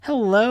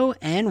Hello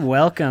and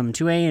welcome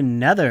to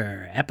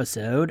another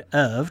episode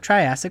of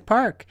Triassic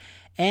Park.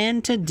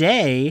 And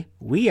today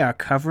we are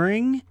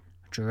covering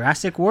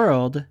Jurassic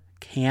World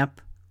Camp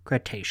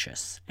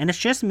Cretaceous. And it's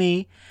just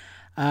me.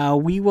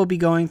 We will be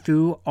going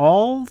through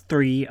all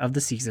three of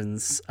the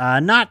seasons.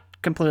 Not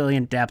completely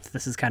in depth.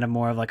 This is kind of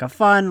more of like a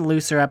fun,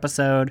 looser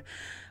episode.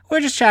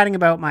 We're just chatting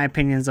about my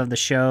opinions of the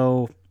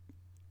show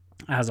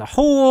as a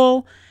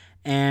whole.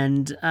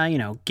 And,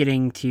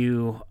 getting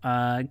to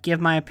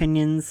give my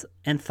opinions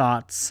and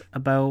thoughts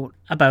about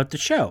the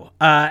show.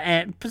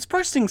 And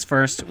first things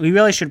first, we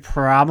really should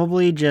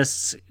probably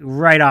just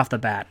right off the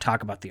bat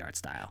talk about the art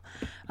style.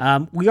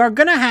 We are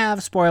going to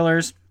have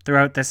spoilers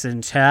throughout this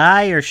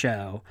entire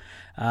show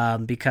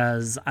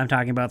because I'm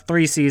talking about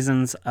 3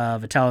 seasons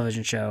of a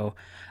television show.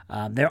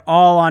 They're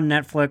all on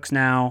Netflix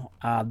now.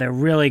 They're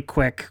really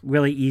quick,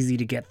 really easy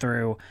to get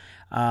through.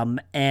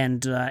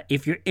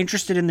 If you're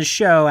interested in the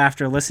show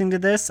after listening to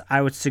this,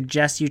 I would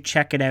suggest you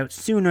check it out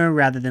sooner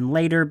rather than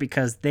later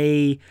because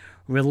they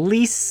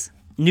release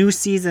new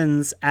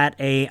seasons at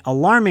a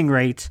alarming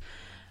rate.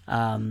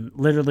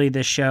 Literally,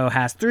 this show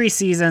has 3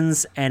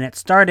 seasons and it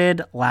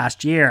started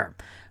last year.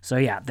 So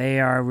yeah,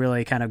 they are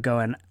really kind of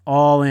going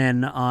all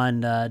in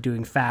on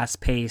doing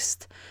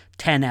fast-paced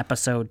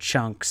 10-episode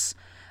chunks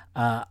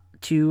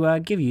to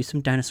give you some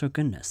dinosaur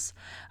goodness.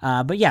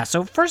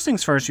 So first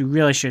things first, we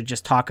really should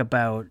just talk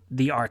about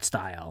the art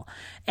style.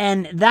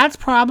 And that's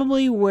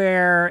probably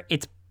where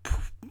it's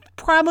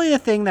probably the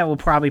thing that will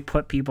probably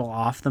put people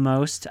off the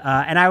most.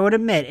 And I would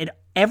admit,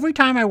 every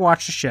time I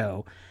watch the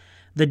show,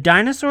 the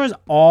dinosaurs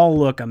all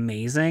look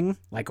amazing,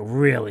 like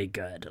really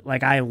good.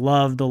 Like I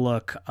love the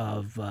look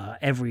of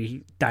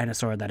every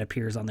dinosaur that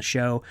appears on the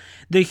show.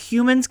 The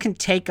humans can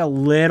take a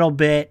little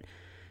bit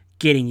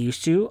getting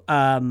used to.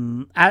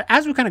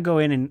 As we kind of go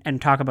in and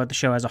talk about the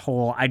show as a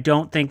whole, I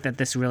don't think that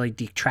this really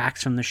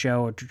detracts from the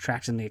show or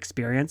detracts from the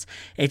experience.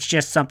 It's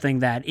just something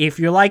that if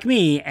you're like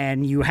me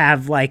and you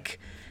have like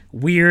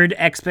weird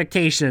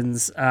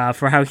expectations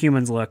for how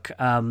humans look,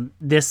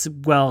 this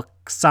will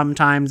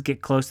sometimes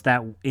get close to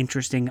that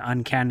interesting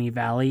uncanny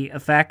valley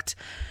effect.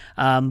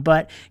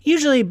 But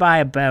usually by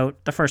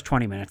about the first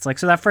 20 minutes.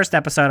 So that first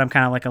episode, I'm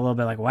kind of like a little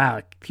bit like,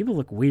 wow, people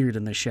look weird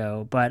in the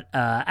show. But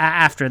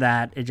after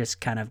that, it just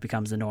kind of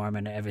becomes the norm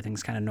and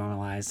everything's kind of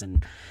normalized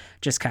and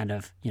just kind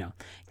of,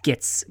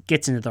 gets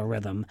into the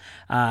rhythm.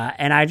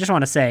 And I just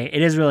want to say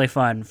it is really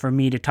fun for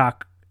me to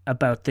talk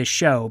about this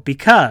show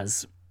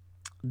because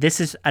this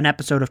is an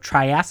episode of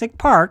Triassic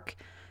Park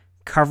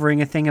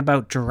covering a thing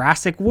about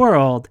Jurassic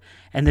World,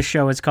 and the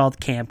show is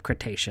called Camp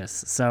Cretaceous.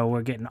 So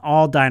we're getting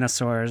all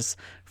dinosaurs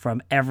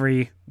from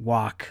every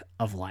walk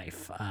of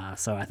life.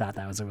 So I thought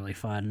that was a really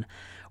fun,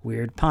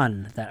 weird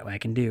pun that I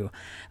can do.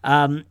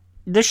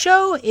 The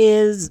show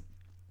is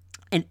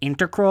an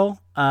integral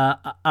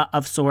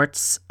of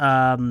sorts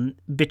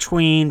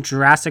between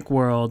Jurassic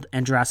World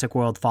and Jurassic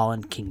World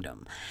Fallen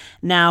Kingdom.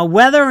 Now,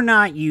 whether or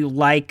not you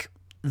like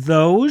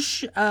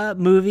those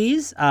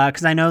movies,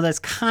 because I know that's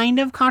kind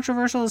of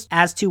controversial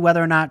as to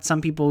whether or not some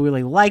people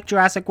really like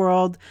Jurassic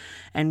World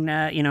and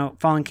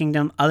Fallen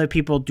Kingdom. Other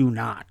people do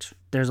not.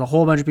 There's a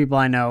whole bunch of people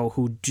I know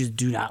who just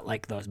do not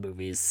like those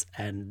movies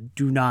and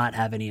do not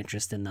have any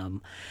interest in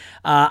them.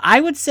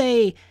 I would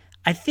say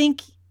I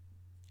think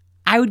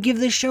I would give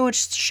this show a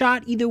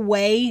shot either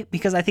way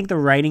because I think the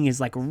writing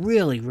is like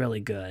really, really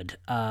good.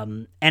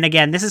 And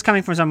again, this is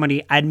coming from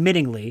somebody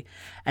admittedly,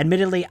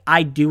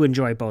 I do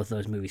enjoy both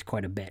those movies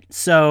quite a bit.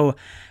 So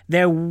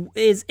there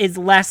is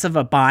less of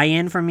a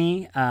buy-in for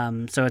me.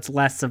 So it's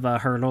less of a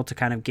hurdle to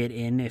kind of get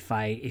in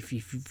if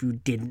you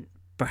didn't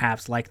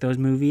perhaps like those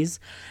movies.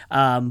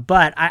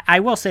 But I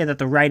will say that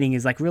the writing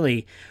is like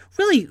really,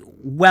 really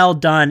well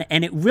done.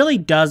 And it really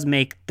does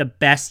make the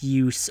best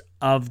use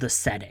of the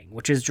setting,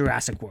 which is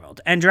Jurassic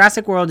World. And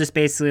Jurassic World is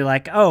basically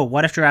like, oh,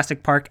 what if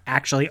Jurassic Park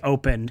actually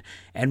opened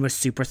and was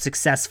super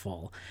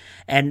successful?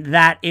 And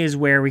that is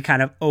where we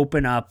kind of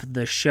open up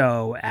the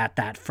show at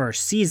that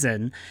first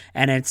season.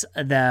 And it's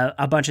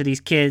a bunch of these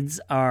kids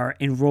are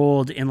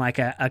enrolled in like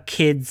a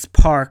kids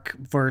park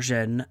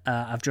version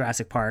of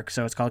Jurassic Park.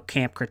 So it's called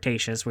Camp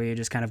Cretaceous, where you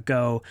just kind of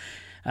go.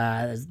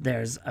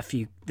 There's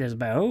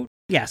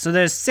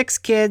 6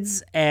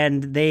 kids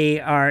and they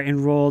are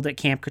enrolled at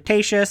Camp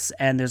Cretaceous,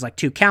 and there's like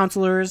 2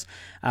 counselors,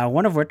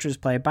 one of which was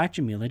played by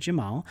Jamila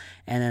Jamal,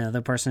 and another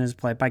person is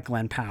played by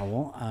Glenn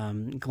Powell.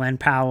 Glenn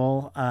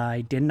Powell,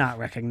 I did not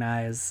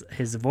recognize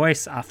his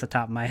voice off the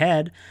top of my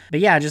head,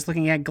 but yeah, just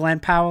looking at Glenn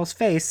Powell's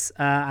face,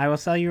 I will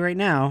tell you right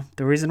now,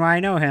 the reason why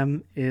I know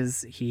him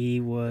is he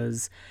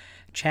was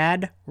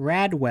Chad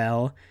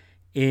Radwell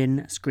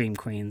in Scream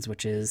Queens,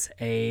 which is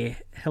a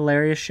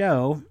hilarious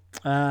show.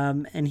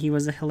 And he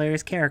was a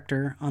hilarious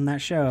character on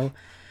that show.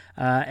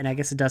 And I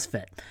guess it does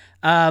fit.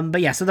 So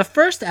the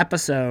first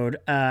episode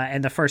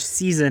and the first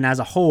season as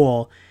a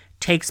whole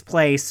takes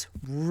place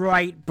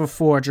right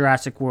before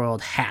Jurassic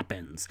World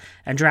happens.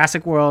 And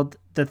Jurassic World,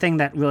 the thing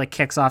that really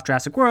kicks off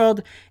Jurassic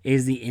World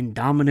is the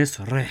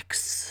Indominus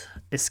Rex.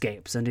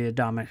 escapes. And the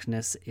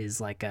Indominus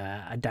is like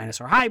a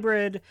dinosaur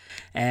hybrid,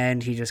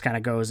 and he just kind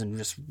of goes and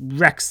just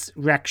wrecks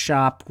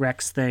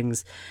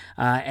things.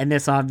 And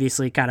this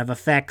obviously kind of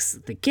affects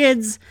the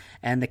kids,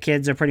 and the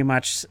kids are pretty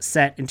much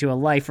set into a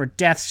life or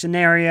death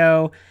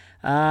scenario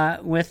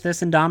with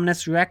this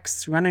Indominus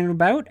Rex running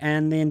about.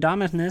 And the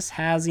Indominus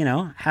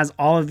has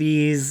all of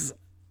these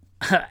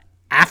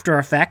after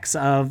effects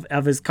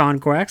of his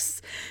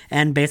conquests,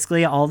 and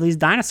basically all these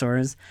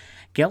dinosaurs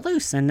get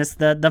loose. And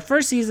the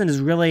first season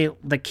is really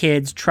the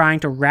kids trying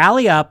to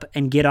rally up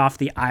and get off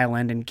the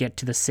island and get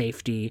to the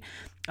safety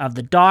of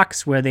the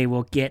docks, where they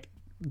will get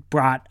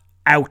brought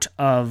out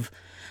of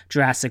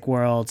Jurassic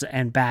World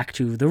and back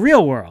to the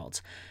real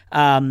world.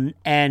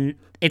 And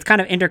it's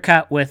kind of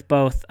intercut with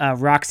both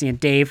Roxy and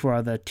Dave, who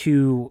are the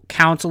two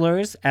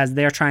counselors, as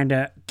they're trying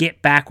to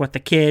get back with the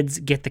kids,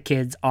 get the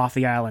kids off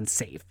the island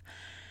safe.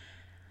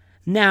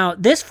 Now,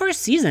 this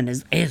first season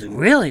is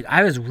really,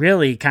 I was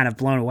really kind of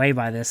blown away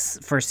by this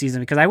first season,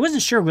 because I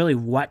wasn't sure really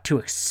what to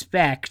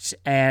expect,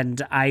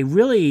 and I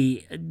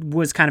really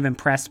was kind of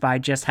impressed by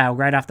just how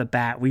right off the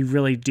bat we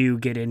really do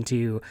get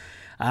into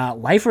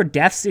life or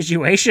death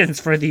situations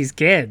for these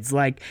kids.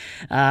 Like,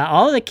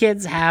 all of the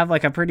kids have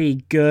like a pretty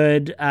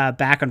good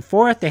back and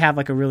forth. They have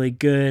like a really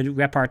good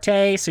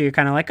repartee. So you're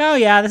kind of like, oh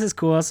yeah, this is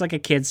cool. It's like a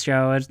kids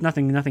show. It's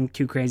nothing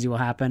too crazy will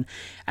happen.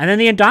 And then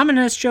the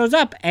Indominus shows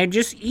up and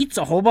just eats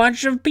a whole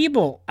bunch of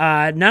people.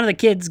 None of the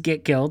kids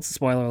get killed,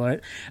 spoiler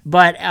alert,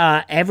 but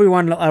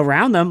everyone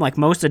around them, like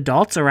most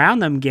adults around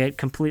them, get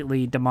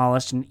completely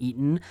demolished and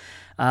eaten.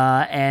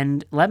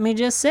 And let me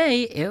just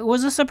say, it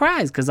was a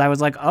surprise, because I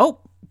was like, oh,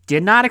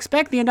 did not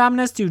expect the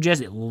Indominus to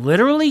just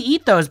literally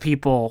eat those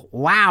people.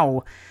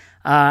 Wow.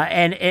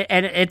 And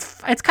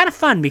it's kind of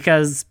fun,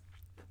 because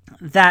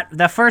that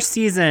the first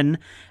season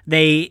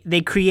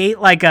they create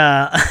like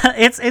a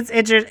it's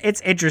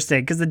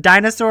interesting, because the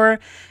dinosaur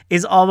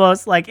is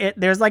almost like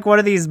there's like one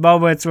of these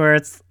moments where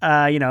it's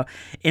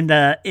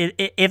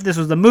if this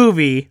was a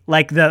movie,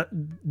 like the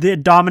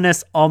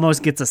Indominus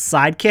almost gets a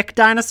sidekick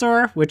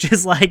dinosaur, which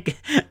is like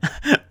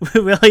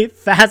really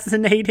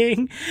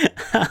fascinating.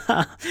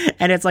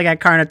 And it's like a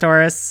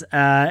Carnotaurus,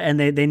 and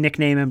they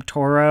nickname him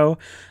Toro,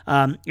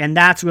 and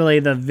that's really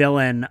the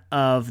villain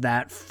of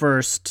that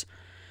first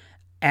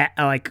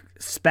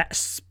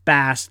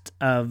spast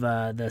of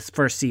this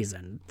first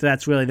season.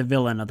 That's really the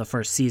villain of the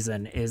first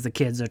season, is the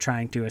kids are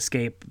trying to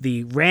escape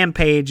the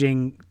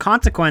rampaging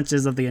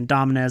consequences of the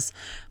Indominus,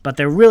 but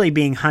they're really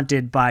being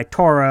hunted by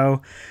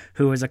Toro,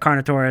 who is a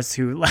Carnotaurus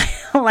who,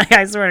 like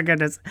I swear to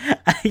goodness,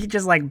 he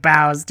just like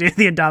bows to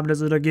the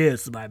Indominus and like,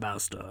 yes, my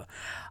master,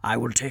 I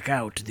will take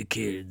out the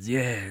kids.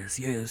 Yes,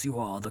 you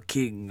are the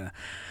king.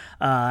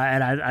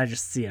 And I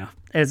just,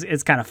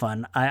 it's kind of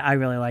fun. I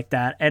really like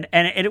that. And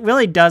it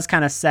really does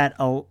kind of set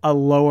a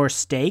lower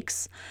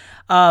stakes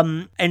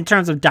in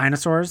terms of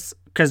dinosaurs,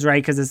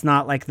 because it's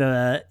not like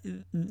they're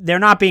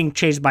not being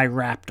chased by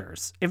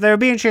raptors. If they were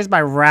being chased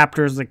by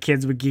raptors, the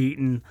kids would get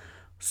eaten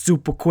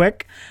super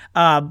quick.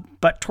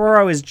 But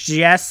Toro is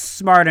just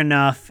smart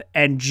enough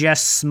and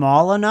just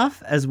small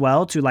enough as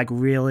well to like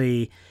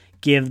really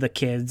give the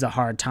kids a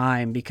hard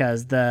time,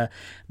 because the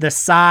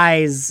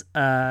size,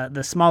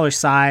 the smaller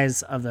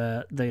size of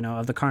the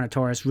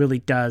Carnotaurus really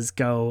does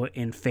go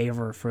in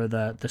favor for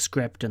the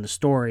script and the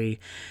story,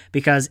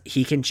 because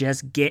he can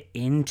just get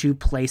into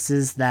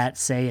places that,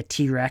 say, a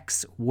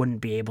T-Rex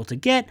wouldn't be able to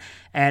get.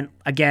 And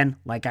again,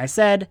 like I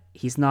said,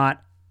 he's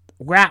not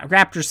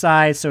raptor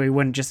size, so he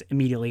wouldn't just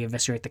immediately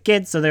eviscerate the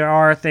kids. So there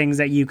are things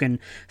that you can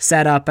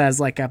set up as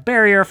like a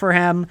barrier for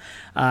him,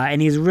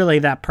 and he's really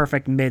that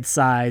perfect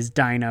mid-sized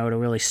dino to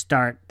really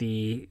start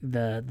the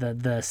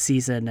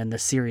season and the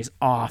series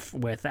off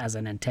with as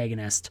an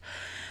antagonist.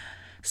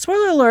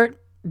 Spoiler alert,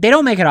 they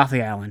don't make it off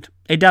the island.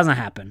 It doesn't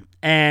happen.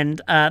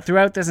 And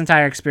throughout this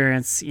entire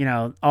experience,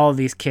 all of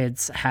these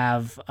kids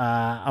have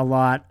a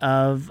lot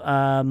of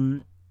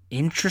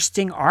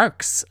interesting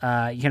arcs.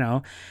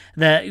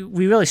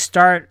 We really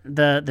start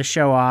the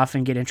show off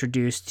and get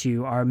introduced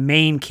to our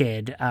main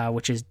kid,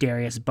 which is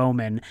Darius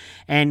Bowman,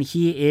 and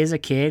he is a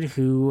kid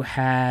who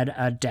had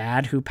a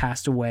dad who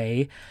passed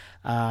away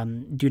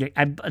due to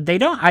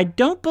I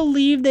don't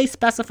believe they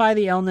specify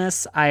the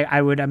illness.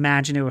 I would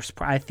imagine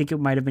I think it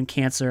might have been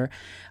cancer,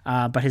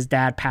 but his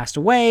dad passed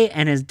away,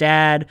 and his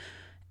dad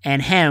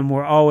and him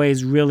were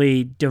always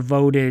really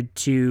devoted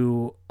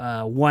to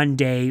one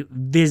day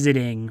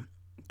visiting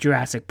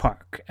Jurassic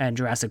Park and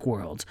Jurassic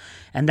World,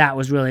 and that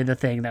was really the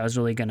thing that was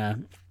really gonna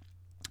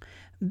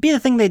be the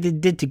thing they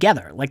did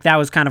together. Like, that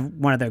was kind of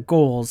one of their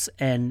goals,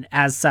 and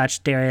as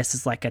such, Darius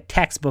is like a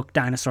textbook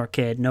dinosaur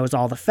kid, knows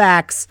all the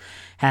facts,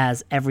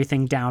 has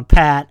everything down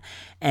pat,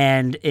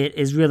 and it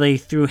is really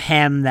through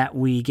him that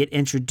we get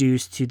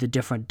introduced to the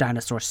different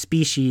dinosaur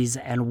species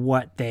and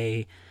what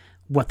they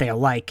are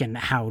like, and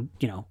how,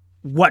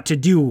 what to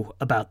do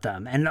about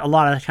them. And a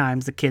lot of the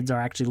times the kids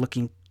are actually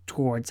looking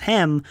towards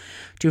him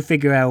to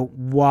figure out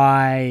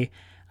why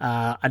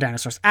a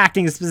dinosaur's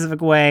acting a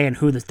specific way and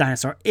who this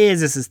dinosaur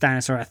is. Is this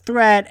dinosaur a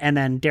threat? And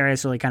then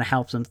Darius really kind of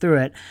helps them through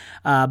it.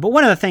 But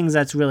one of the things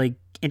that's really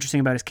interesting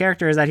about his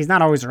character is that he's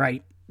not always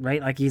right.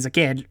 Like he's a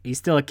kid. He's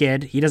still a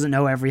kid. He doesn't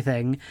know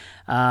everything,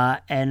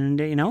 and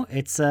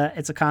it's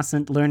a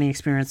constant learning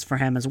experience for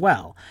him as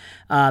well.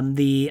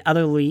 The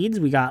other leads,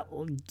 we got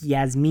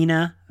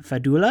Yasmina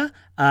Fadula,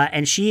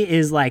 and she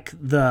is like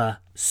the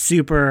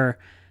super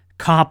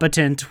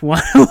competent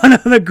one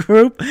of the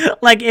group.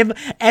 Like if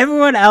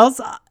everyone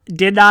else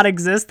did not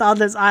exist on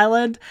this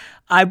island,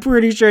 I'm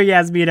pretty sure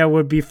Yasmina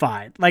would be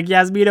fine. Like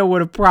Yasmina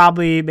would have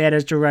probably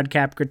managed to run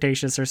Camp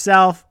Cretaceous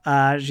herself.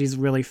 She's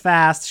really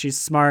fast. She's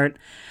smart.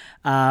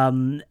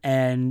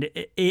 And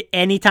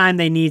anytime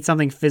they need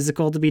something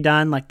physical to be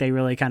done, like they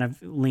really kind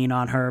of lean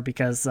on her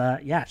because,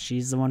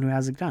 she's the one who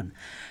has it done.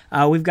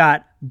 We've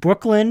got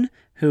Brooklyn,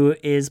 who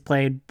is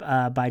played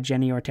by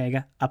Jenny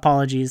Ortega.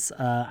 Apologies,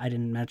 I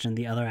didn't mention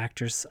the other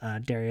actors.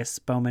 Darius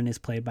Bowman is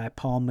played by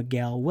Paul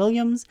Miguel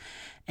Williams,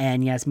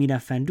 and Yasmina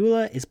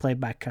Fandula is played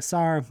by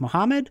Kassar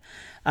Mohammed.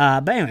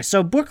 But anyway,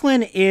 so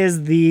Brooklyn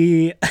is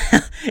the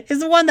is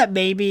the one that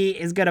maybe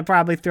is going to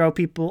probably throw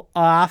people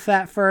off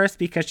at first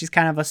because she's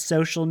kind of a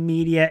social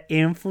media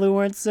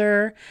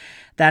influencer.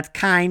 That's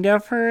kind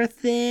of her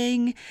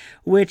thing,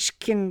 which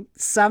can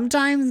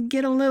sometimes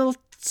get a little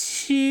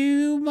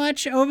too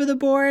much over the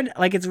board.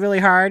 Like it's really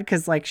hard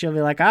because like she'll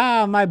be like,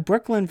 my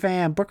Brooklyn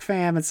fam, Brook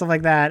fam, and stuff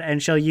like that,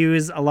 and she'll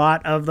use a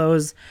lot of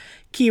those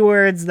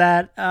keywords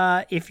that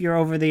if you're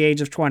over the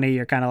age of 20,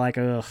 you're kind of like,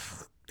 ugh,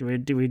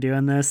 do we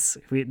doing this?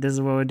 This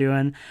is what we're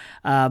doing.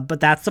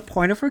 But that's the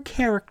point of her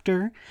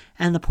character,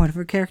 and the point of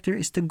her character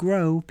is to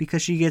grow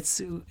because she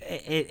gets,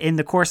 in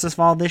the course of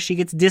all this, she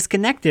gets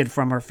disconnected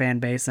from her fan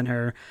base and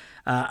her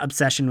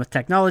obsession with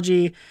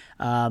technology.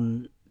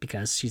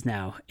 Because she's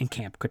now in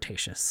Camp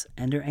Cretaceous,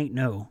 and there ain't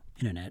no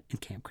internet in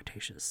Camp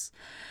Cretaceous.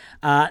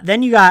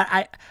 Then you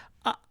got,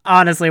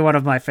 honestly, one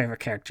of my favorite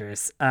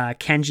characters,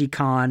 Kenji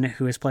Khan,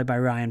 who is played by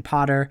Ryan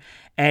Potter,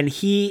 and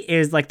he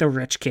is like the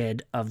rich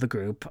kid of the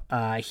group.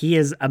 He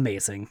is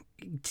amazing.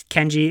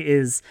 Kenji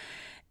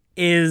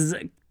is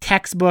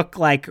textbook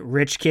like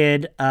rich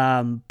kid,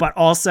 but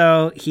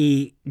also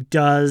he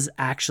does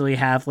actually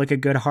have like a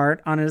good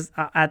heart on his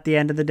at the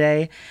end of the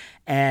day,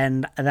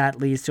 and that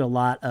leads to a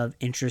lot of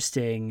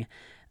interesting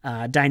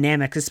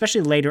dynamics,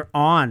 especially later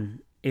on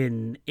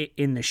in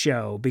the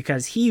show,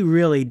 because he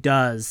really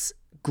does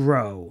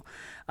grow.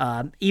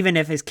 Even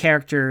if his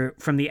character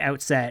from the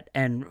outset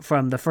and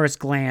from the first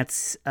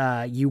glance,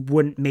 you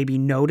wouldn't maybe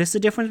notice a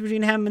difference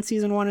between him in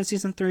season 1 and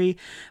season 3,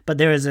 but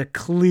there is a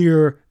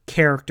clear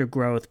character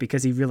growth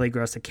because he really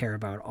grows to care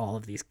about all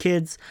of these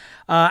kids.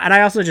 And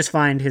I also just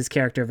find his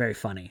character very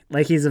funny.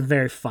 Like he's a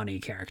very funny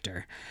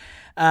character.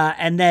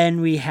 And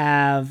then we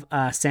have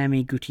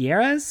Sammy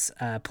Gutierrez,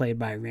 played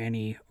by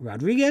Rani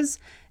Rodriguez.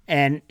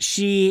 And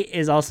she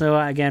is also,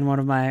 again, one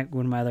of my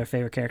other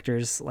favorite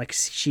characters. Like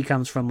she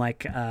comes from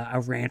like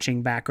a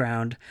ranching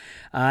background,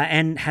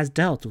 and has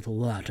dealt with a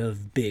lot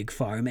of big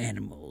farm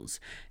animals.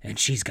 And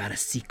she's got a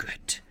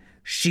secret.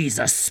 She's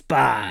a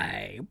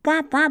spy.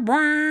 Bwop, bwop,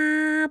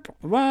 bwop.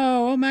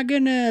 Whoa! Oh my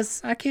goodness!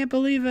 I can't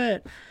believe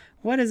it.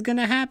 What is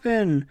gonna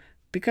happen?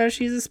 Because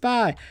she's a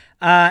spy.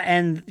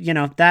 And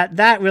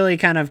that really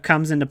kind of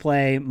comes into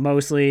play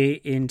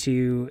mostly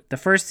into the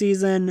first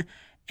season.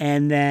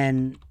 And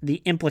then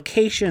the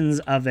implications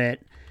of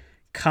it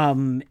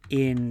come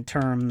in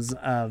terms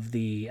of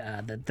the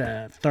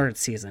third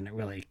season. It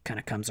really kind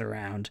of comes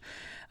around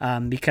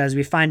because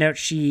we find out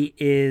she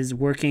is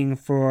working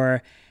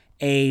for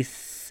a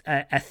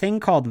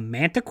thing called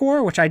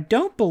Manticore, which I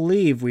don't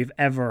believe we've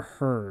ever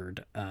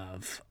heard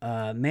of.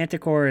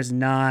 Manticore is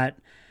not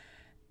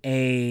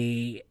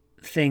a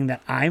thing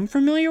that I'm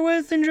familiar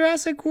with in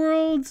Jurassic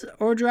World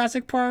or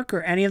Jurassic Park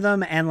or any of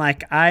them, and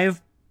like I'm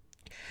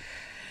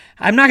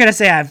not gonna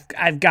say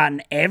I've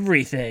gotten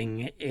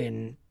everything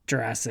in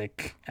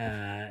Jurassic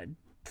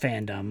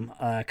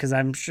fandom, because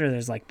I'm sure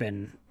there's like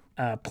been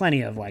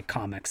plenty of like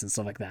comics and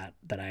stuff like that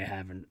I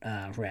haven't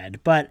read.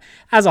 But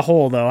as a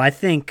whole, though, I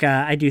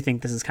do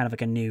think this is kind of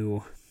like a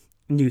new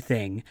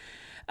thing.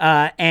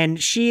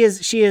 And she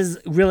has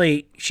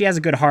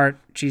a good heart.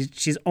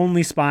 She's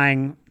only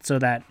spying so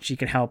that she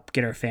can help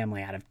get her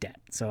family out of debt.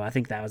 So I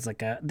think that was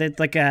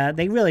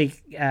they really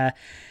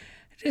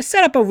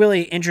set up a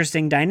really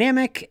interesting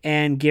dynamic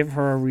and give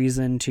her a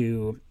reason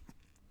to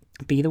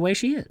be the way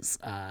she is.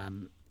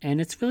 And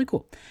it's really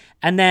cool.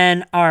 And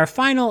then our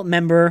final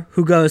member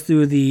who goes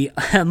through the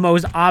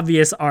most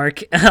obvious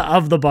arc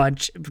of the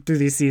bunch through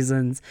these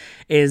seasons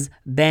is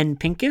Ben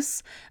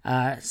Pincus,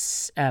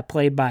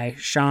 played by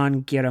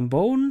Sean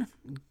Giambone,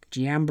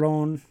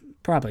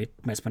 probably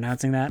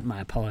mispronouncing that.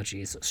 My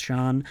apologies,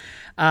 Sean.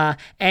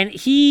 And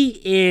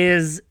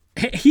he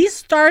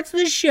starts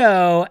the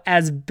show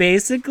as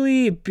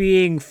basically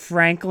being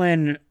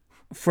Franklin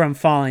from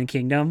Fallen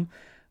Kingdom,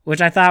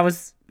 which I thought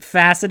was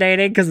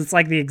fascinating because it's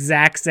like the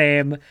exact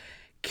same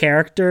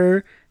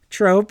character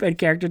trope and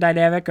character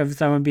dynamic of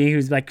someone being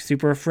who's like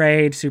super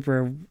afraid,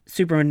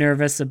 super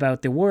nervous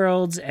about the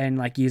world, and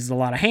like uses a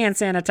lot of hand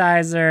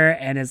sanitizer,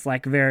 and it's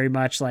like very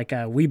much like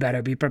we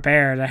better be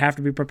prepared. I have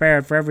to be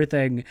prepared for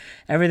everything.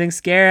 Everything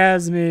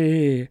scares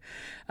me.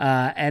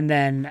 And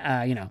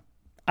then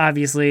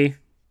obviously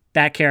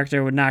that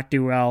character would not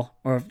do well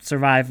or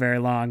survive very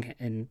long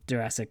in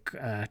Jurassic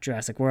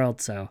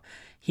World. So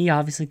he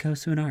obviously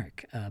goes to an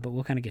arc, but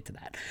we'll kind of get to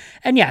that.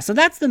 And yeah, so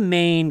that's the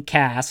main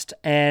cast,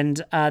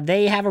 and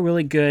they have a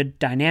really good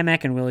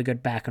dynamic and really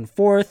good back and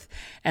forth,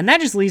 and that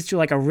just leads to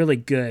like a really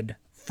good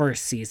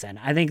first season.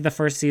 I think the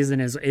first season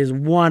is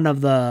one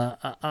of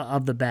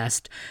the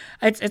best.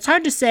 It's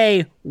hard to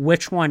say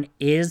which one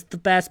is the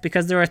best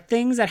because there are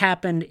things that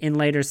happened in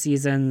later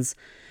seasons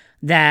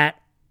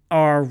that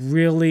are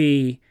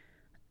really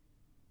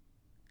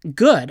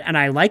good and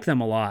I like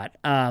them a lot,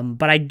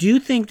 but I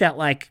do think that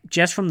like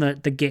just from the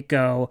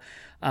get-go,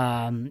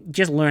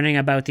 just learning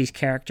about these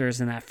characters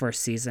in that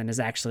first season is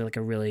actually like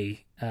a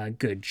really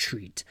good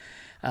treat,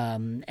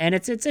 and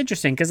it's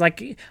interesting because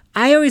like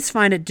I always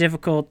find it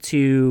difficult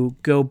to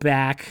go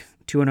back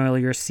to an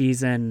earlier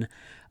season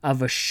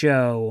of a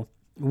show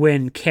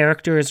when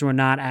characters were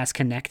not as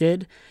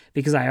connected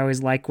because I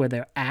always like where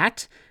they're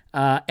at,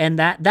 and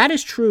that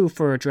is true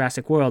for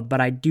Jurassic World,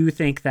 but I do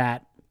think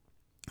that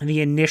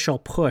the initial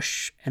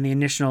push and the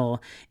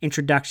initial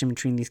introduction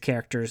between these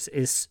characters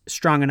is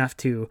strong enough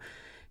to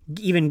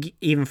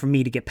even for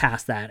me to get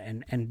past that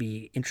and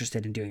be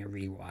interested in doing a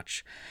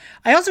rewatch.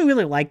 I also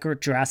really like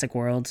Jurassic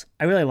World.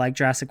 I really like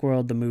Jurassic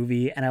World, the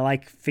movie, and I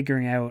like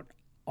figuring out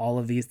all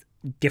of these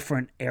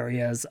different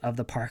areas of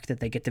the park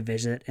that they get to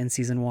visit in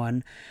season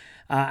 1.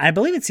 I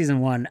believe it's season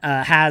 1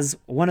 has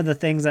one of the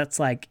things that's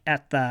like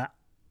at the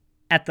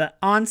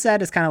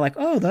onset is kind of like,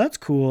 oh, that's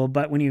cool.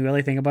 But when you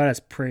really think about it,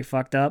 it's pretty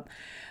fucked up.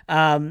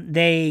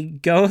 They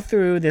go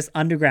through this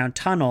underground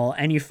tunnel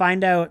and you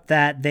find out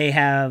that they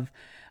have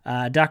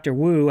Dr.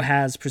 Wu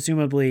has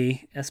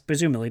presumably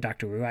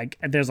Dr. Wu.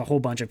 There's a whole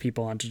bunch of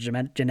people on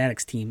the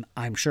genetics team,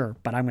 I'm sure,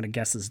 but I'm going to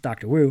guess it's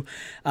Dr. Wu,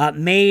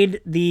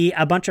 made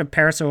a bunch of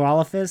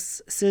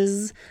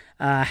Parasaurolophuses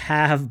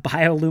have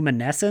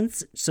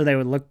bioluminescence so they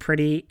would look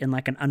pretty in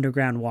like an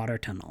underground water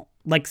tunnel.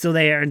 Like, so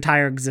their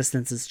entire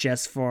existence is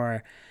just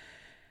for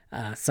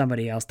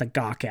somebody else to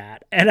gawk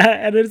at. And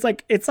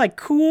it's like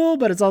cool,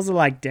 but it's also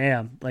like,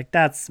 damn, like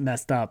that's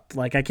messed up.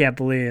 Like, I can't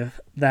believe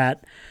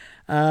that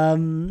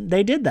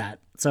they did that.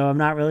 So I'm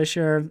not really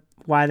sure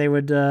why they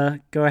would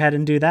go ahead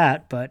and do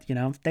that, but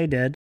they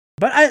did.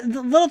 But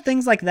the little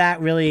things like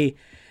that really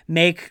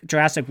make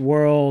Jurassic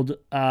World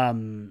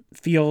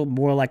feel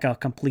more like a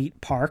complete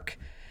park.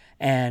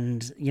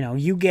 And,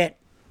 you get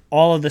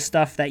all of the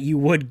stuff that you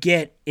would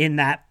get in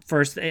that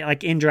first,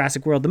 like in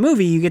Jurassic World, the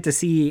movie, you get to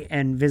see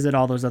and visit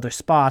all those other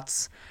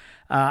spots.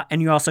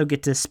 And you also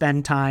get to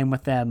spend time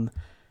with them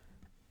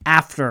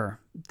after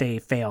they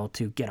fail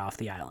to get off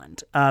the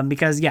island.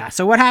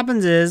 So what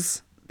happens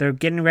is they're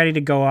getting ready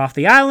to go off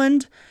the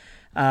island.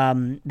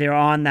 They're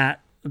on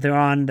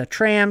the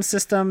tram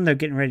system. They're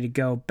getting ready to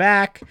go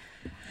back.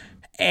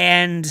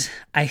 And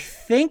I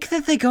think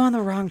that they go on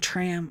the wrong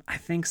tram. I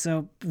think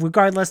so.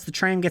 Regardless, the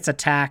tram gets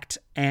attacked.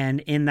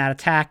 And in that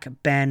attack,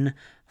 Ben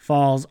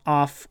falls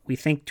off, we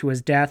think, to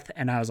his death.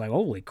 And I was like,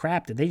 holy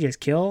crap, did they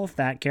just kill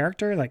that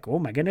character? Like, oh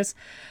my goodness.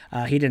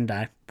 He didn't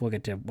die. We'll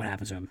get to what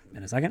happens to him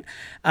in a second.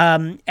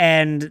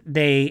 And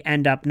they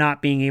end up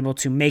not being able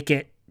to make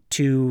it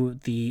to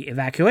the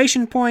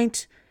evacuation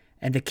point.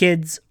 And the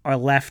kids are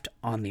left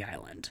on the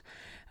island.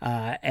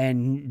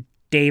 And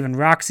Dave and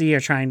Roxy are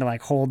trying to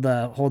like hold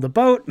the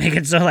boat, make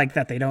it so like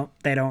that they don't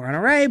run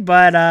away.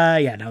 But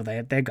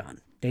they're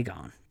gone.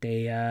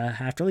 They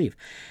have to leave.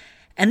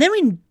 And then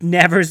we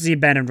never see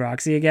Ben and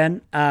Roxy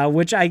again,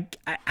 which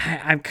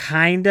I'm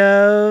kind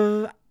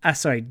of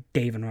sorry,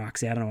 Dave and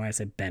Roxy. I don't know why I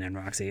said Ben and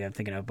Roxy. I'm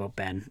thinking about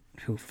Ben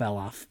who fell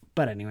off.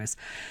 But anyways,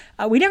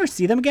 we never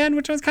see them again,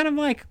 which I was kind of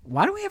like,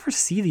 why do we ever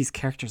see these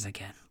characters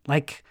again?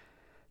 Like,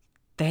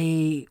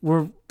 they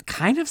were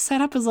kind of set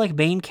up as like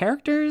main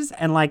characters,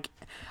 and like,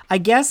 I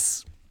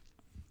guess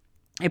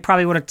it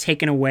probably would have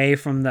taken away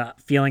from the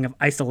feeling of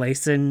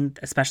isolation,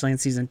 especially in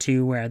season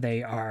 2,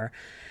 where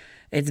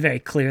it's very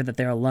clear that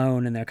they're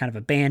alone and they're kind of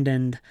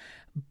abandoned.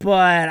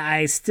 But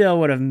I still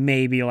would have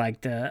maybe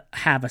liked to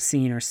have a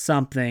scene or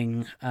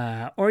something,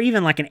 or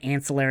even like an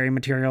ancillary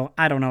material.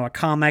 I don't know, a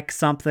comic,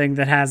 something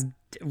that has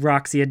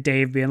Roxy and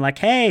Dave being like,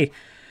 hey,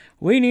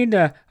 we need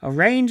to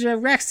arrange a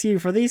rescue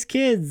for these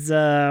kids.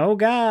 Oh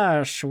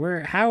gosh,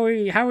 how are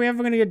we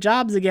ever going to get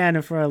jobs again?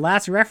 If our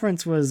last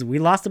reference was we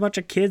lost a bunch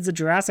of kids at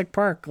Jurassic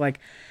Park, like,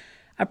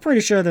 I'm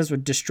pretty sure this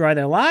would destroy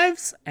their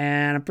lives,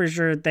 and I'm pretty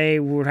sure they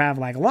would have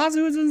like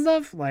lawsuits and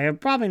stuff. Like,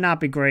 it'd probably not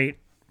be great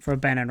for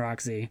Ben and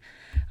Roxy.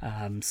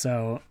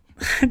 So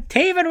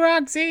Dave and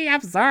Roxy,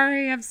 I'm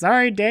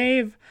sorry,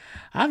 Dave.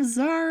 I'm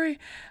sorry.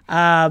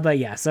 But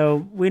yeah,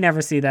 so we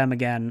never see them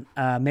again.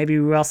 Maybe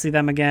we will see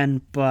them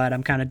again, but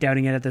I'm kind of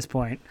doubting it at this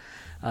point.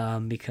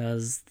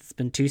 Because it's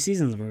been 2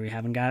 seasons where we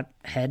haven't got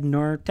head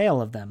nor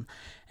tail of them.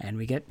 And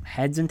we get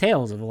heads and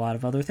tails of a lot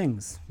of other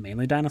things,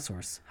 mainly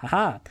dinosaurs.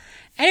 Haha.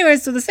 Anyway,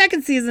 so the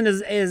second season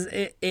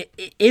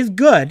is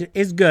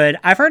good.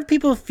 I've heard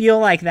people feel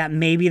like that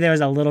maybe there's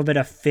a little bit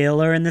of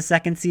filler in the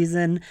second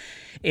season,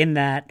 in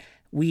that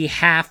we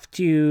have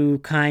to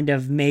kind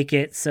of make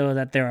it so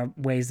that there are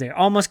ways they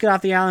almost get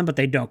off the island, but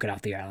they don't get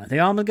off the island. They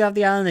almost get off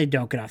the island, they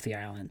don't get off the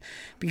island.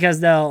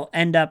 Because they'll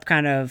end up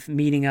kind of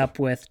meeting up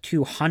with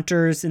 2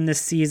 hunters in this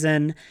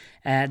season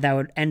that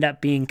would end up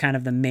being kind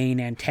of the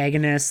main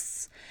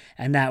antagonists.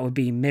 And that would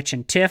be Mitch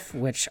and Tiff,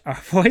 which are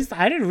voiced.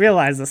 I didn't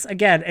realize this.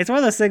 Again, it's one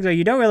of those things where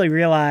you don't really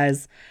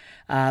realize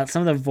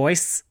some of the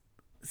voices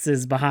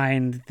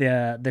behind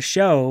the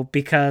show,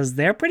 because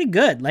they're pretty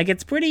good. Like,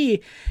 it's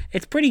pretty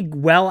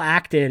well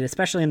acted,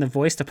 especially in the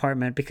voice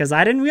department, because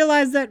I didn't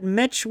realize that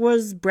Mitch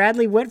was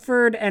Bradley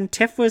Whitford and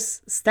Tiff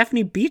was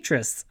Stephanie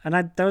Beatrice. And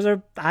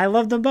I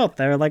love them both.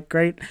 They're like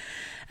great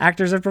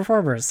actors and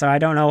performers. So I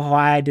don't know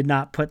why I did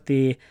not put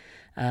the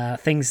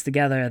things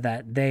together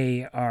that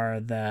they are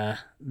the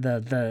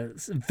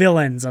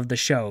villains of the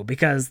show,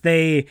 because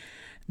they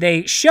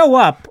show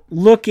up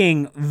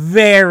looking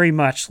very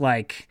much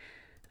like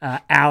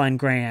Alan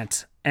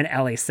Grant and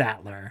Ellie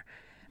Sattler.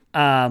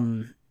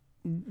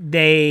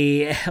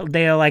 They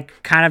are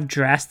like kind of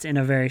dressed in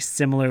a very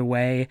similar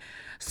way,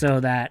 so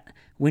that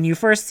when you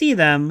first see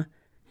them,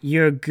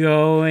 you're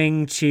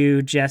going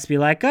to just be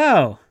like,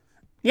 oh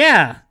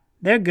yeah,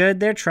 they're good,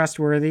 they're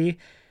trustworthy.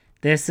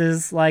 This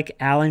is like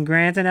Alan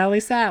Grant and Ellie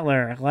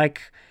Sattler.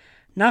 Like,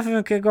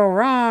 nothing could go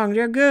wrong.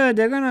 They're good.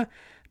 We're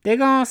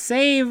gonna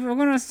save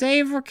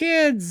our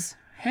kids.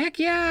 Heck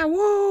yeah,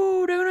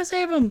 woo, they're gonna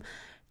save them.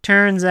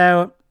 Turns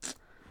out,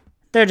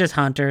 they're just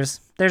hunters.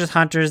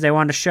 They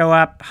wanted to show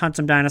up, hunt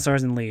some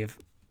dinosaurs, and leave.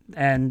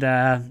 And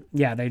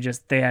yeah,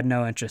 they had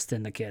no interest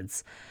in the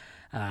kids.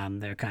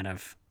 They're kind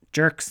of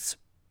jerks,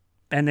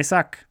 and they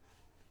suck.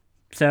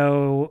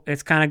 So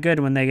it's kind of good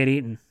when they get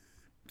eaten.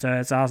 So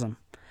it's awesome.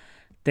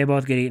 They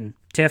both get eaten.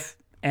 Tiff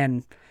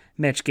and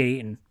Mitch get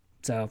eaten.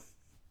 So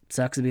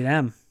sucks to be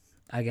them,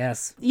 I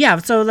guess. Yeah,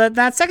 so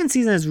that second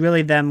season is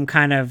really them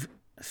kind of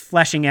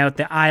fleshing out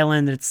the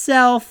island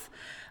itself,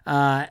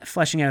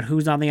 fleshing out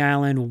who's on the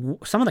island,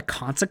 some of the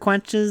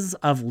consequences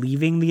of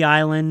leaving the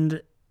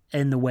island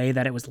in the way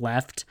that it was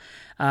left.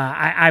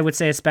 I would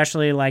say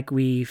especially like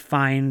we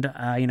find,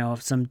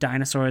 some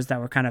dinosaurs that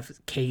were kind of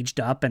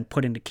caged up and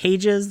put into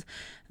cages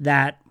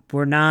that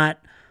were not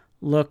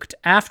looked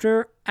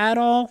after at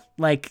all.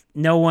 Like,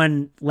 no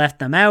one left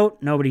them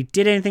out. Nobody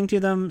did anything to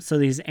them. So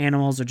these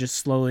animals are just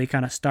slowly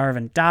kind of starve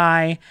and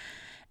die.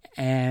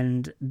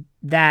 And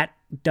that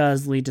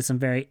does lead to some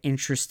very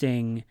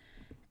interesting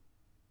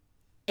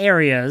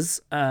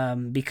areas,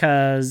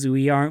 because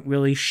we aren't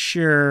really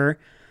sure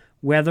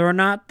whether or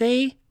not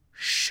they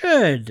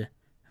should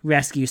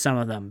rescue some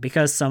of them,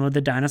 because some of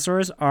the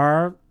dinosaurs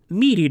are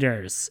meat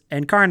eaters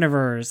and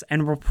carnivores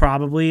and will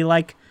probably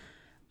like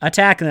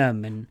attack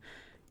them and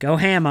go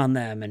ham on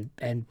them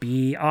and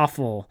be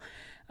awful.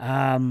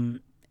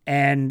 And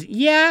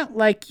yeah,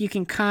 like you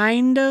can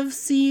kind of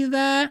see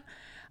that.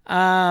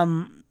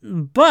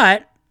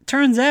 But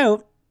turns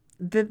out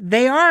that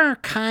they are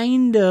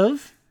kind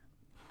of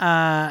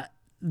the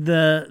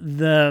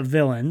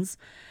villains.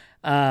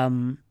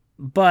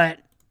 But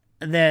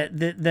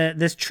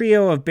this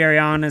trio of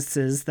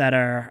Baryonyses that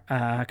are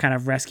kind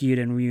of rescued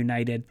and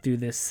reunited through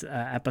this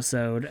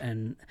episode,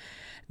 and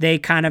they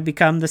kind of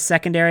become the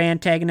secondary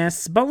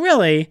antagonists, but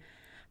really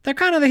they're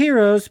kind of the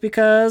heroes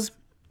because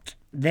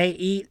they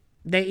eat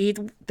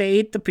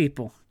the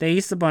people. They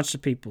eat a bunch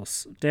of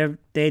peoples.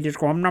 They just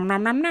go nom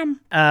nom nom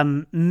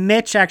nom.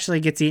 Mitch actually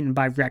gets eaten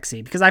by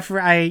Rexy, because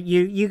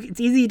it's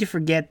easy to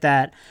forget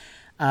that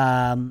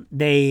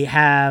they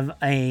have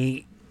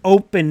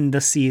opened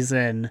the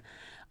season,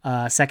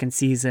 second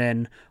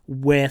season,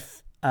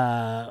 with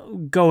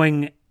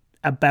going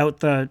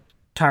about the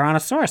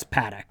Tyrannosaurus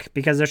paddock,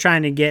 because they're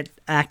trying to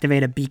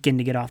activate a beacon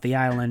to get off the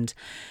island,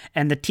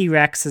 and the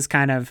T-Rex is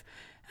kind of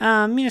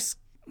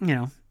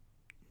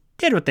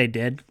did what they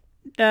did.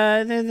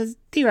 The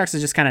T-Rex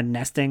is just kind of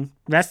nesting.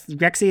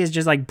 Rexy is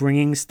just like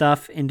bringing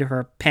stuff into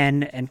her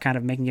pen and kind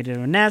of making it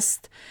into a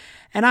nest,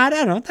 and I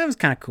don't know, that was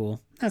kind of cool.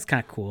 It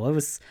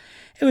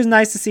was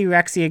nice to see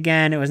Rexy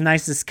again. It was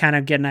nice to kind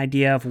of get an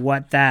idea of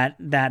what that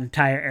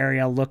entire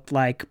area looked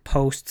like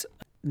post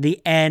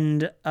the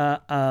end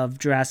of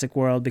Jurassic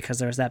World, because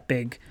there was that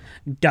big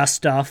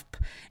dust up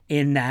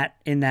in that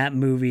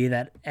movie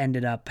that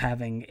ended up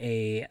having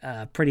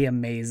a pretty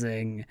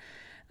amazing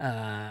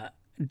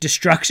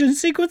destruction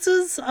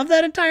sequences of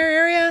that entire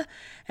area,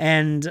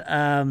 and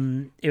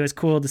it was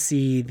cool to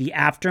see the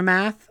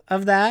aftermath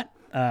of that.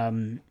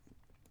 And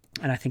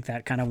I think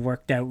that kind of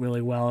worked out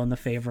really well in the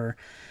favor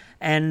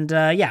And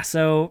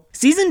so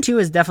season 2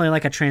 is definitely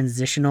like a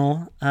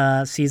transitional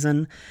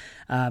season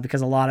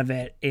because a lot of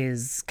it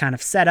is kind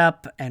of set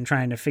up and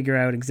trying to figure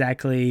out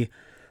exactly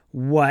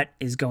what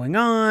is going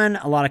on.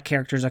 A lot of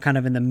characters are kind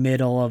of in the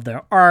middle of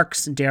their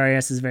arcs.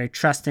 Darius is very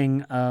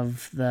trusting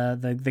of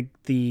the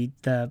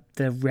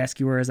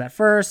rescuers at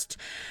first.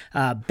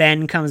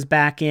 Ben comes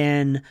back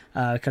in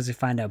because we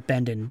find out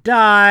Ben didn't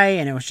die,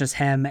 and it was just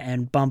him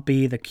and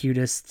Bumpy, the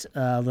cutest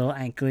little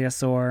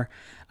ankylosaur,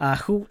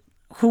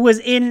 who was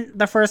in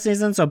the first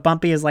season. So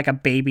Bumpy is like a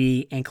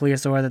baby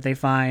ankylosaur that they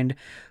find,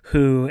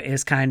 who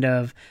is kind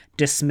of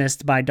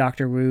dismissed by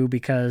Dr. Wu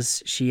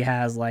because she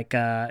has like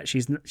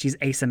she's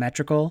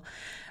asymmetrical,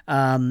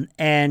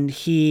 and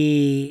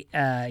he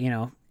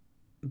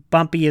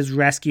Bumpy is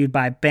rescued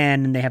by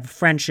Ben, and they have a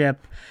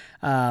friendship,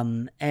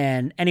 and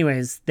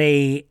anyways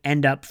they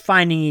end up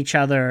finding each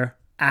other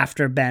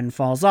after Ben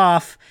falls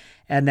off.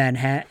 And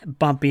then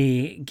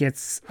Bumpy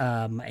gets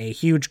a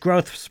huge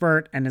growth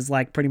spurt and is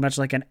like pretty much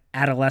like an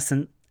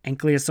adolescent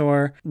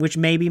ankylosaur, which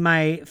may be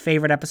my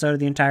favorite episode of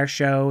the entire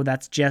show.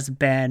 That's just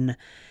Ben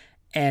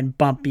and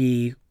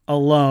Bumpy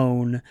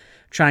alone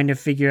trying to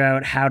figure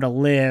out how to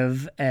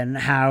live and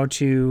how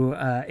to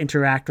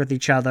interact with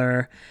each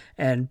other,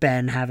 and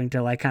Ben having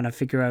to like kind of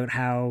figure out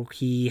how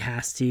he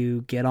has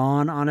to get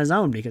on his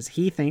own because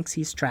he thinks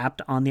he's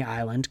trapped on the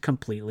island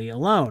completely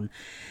alone.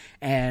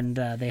 And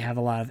they have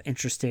a lot of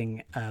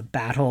interesting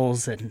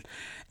battles and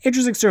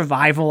interesting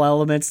survival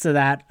elements to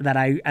that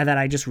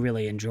I just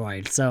really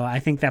enjoyed. So I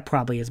think that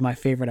probably is my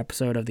favorite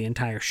episode of the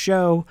entire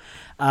show.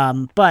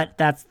 But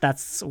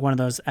that's one of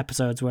those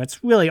episodes where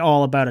it's really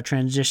all about a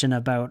transition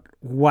about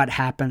what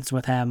happens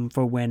with him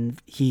for when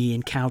he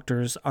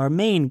encounters our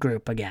main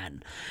group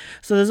again.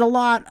 So there's a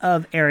lot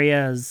of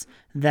areas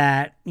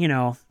that,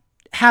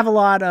 have a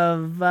lot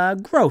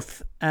of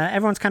growth.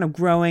 Everyone's kind of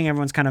growing.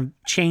 Everyone's kind of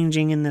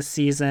changing in this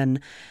season.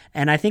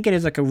 And I think it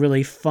is like a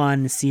really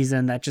fun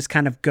season that just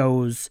kind of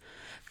goes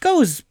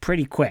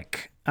pretty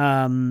quick.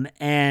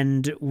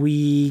 And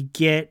we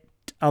get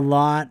a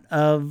lot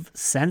of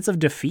sense of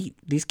defeat.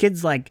 These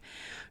kids like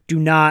do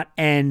not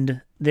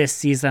end this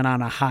season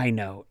on a high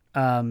note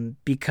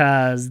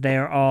because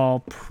they're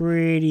all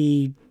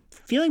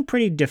feeling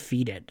pretty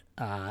defeated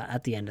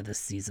at the end of this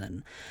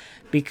season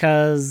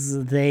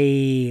because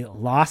they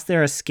lost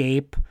their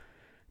escape.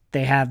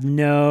 They have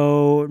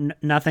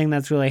nothing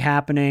that's really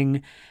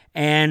happening.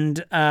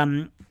 And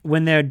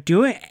when they're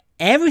doing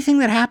everything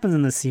that happens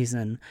in the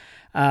season,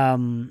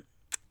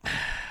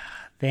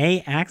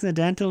 they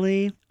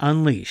accidentally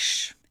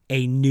unleash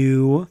a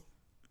new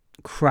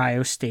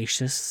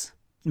cryostasis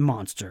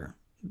monster.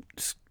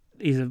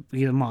 He's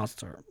a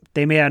monster.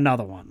 They made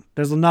another one.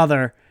 There's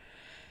another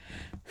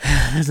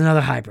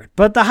hybrid.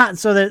 But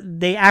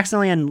they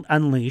accidentally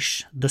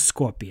unleash the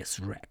Scorpius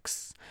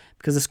Rex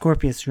because the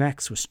Scorpius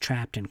Rex was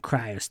trapped in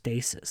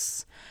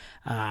cryostasis.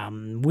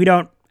 We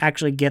don't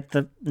actually get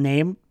the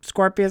name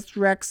Scorpius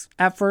Rex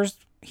at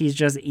first. He's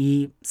just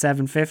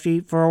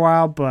E750 for a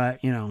while,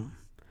 but they/them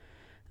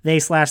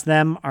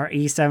are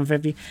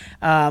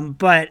E750.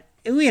 But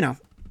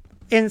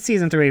in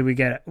season 3 we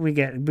get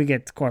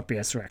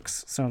Scorpius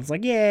Rex. So it's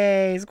like,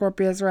 yay,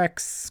 Scorpius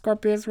Rex,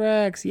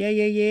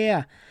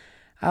 yeah.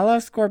 I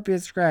love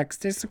Scorpius Rex.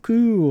 They're so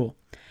cool.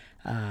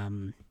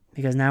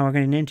 Because now we're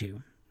getting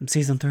into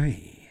season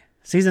 3.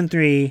 Season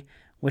 3,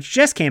 which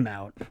just came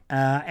out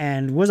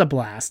and was a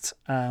blast.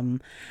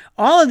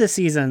 All of the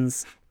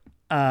seasons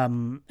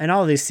and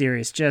all of these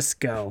series just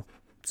go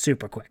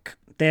super quick.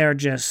 They're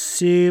just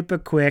super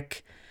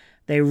quick.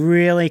 They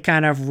really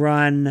kind of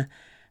run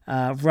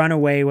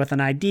away with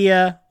an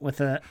idea,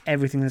 with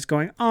everything that's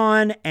going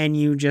on, and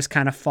you just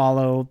kind of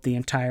follow the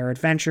entire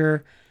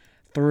adventure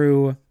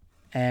through.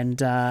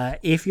 And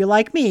if you're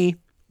like me,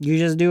 you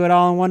just do it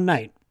all in one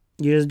night.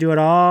 You just do it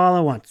all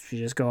at once. You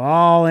just go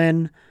all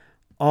in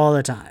all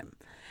the time.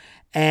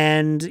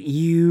 And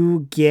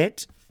you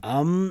get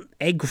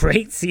a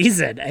great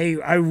season,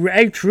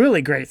 a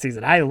truly great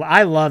season.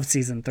 I love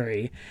season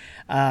 3.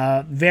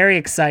 Very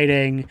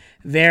exciting,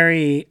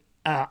 very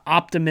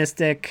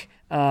optimistic,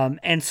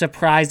 and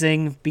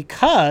surprising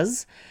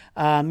because,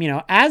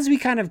 as we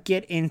kind of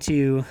get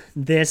into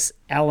this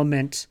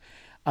element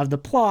of the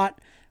plot,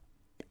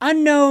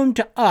 unknown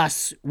to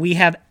us, we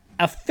have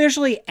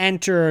officially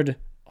entered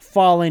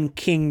Fallen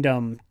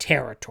Kingdom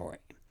territory.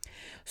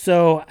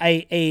 So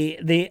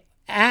the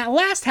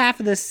last half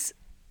of this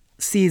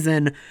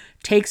season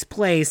takes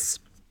place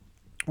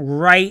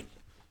right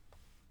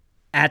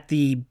at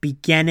the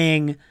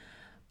beginning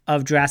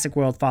of Jurassic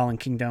World Fallen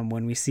Kingdom,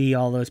 when we see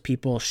all those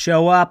people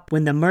show up,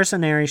 when the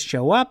mercenaries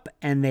show up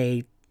and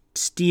they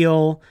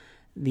steal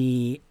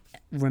the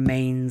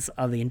remains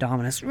of the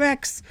Indominus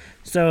Rex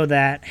so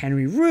that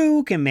Henry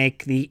Rue can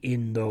make the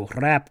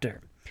Indoraptor.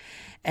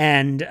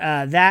 And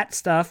that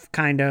stuff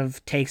kind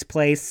of takes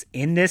place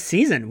in this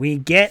season. We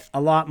get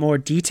a lot more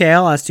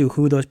detail as to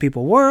who those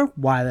people were,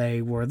 why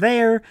they were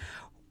there,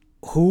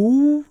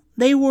 who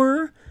they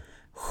were,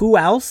 who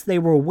else they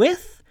were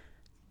with.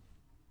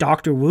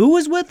 Doctor Wu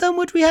was with them,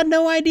 which we had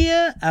no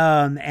idea.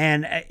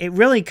 And it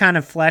really kind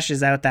of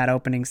fleshes out that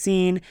opening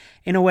scene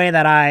in a way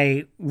that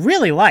I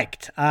really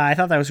liked. I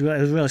thought that was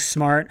really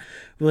smart,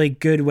 really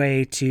good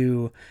way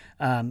to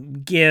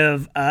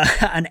give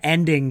an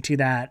ending to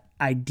that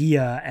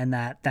idea and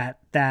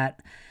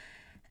that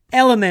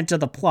element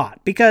of the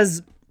plot,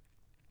 because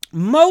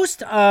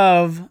most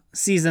of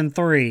season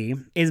 3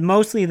 is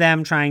mostly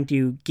them trying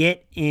to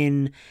get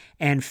in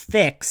and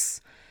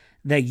fix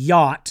the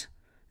yacht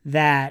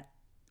that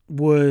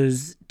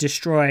was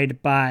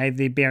destroyed by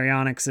the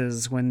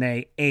Baryonyxes when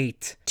they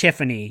ate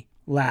Tiffany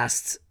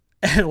last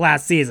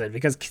season,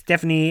 because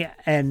Tiffany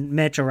and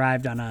Mitch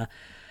arrived on a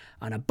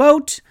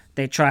boat.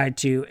 They tried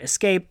to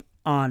escape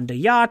on the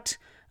yacht.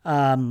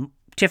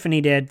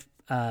 Tiffany did,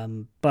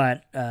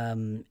 but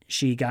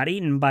she got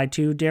eaten by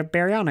 2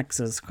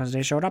 Baryonyxes because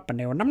they showed up and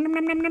they were num num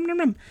num num num num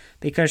num,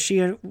 because she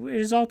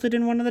resulted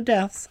in one of the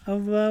deaths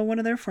of one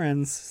of their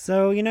friends.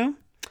 So,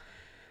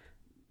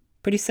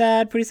 pretty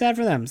sad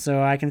for them.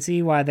 So I can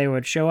see why they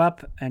would show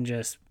up and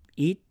just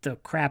eat the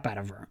crap out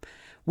of her.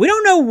 We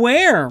don't know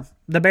where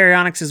the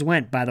Baryonyxes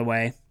went, by the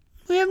way.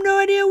 We have no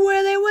idea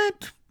where they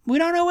went. We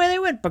don't know where they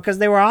went because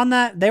they were on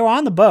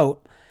the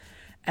boat,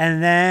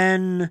 and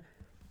then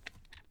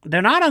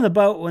they're not on the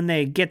boat when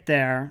they get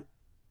there,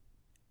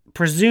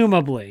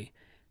 presumably,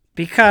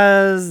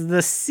 because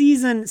the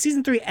season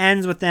 3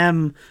 ends with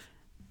them,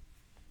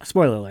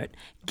 spoiler alert,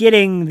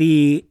 getting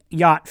the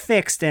yacht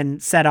fixed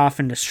and set off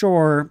into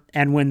shore.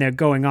 And when they're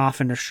going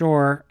off into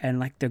shore and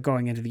like they're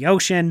going into the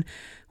ocean,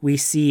 we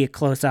see a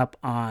close up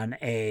on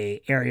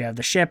a area of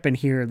the ship and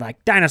hear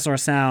like dinosaur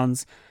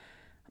sounds.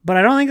 But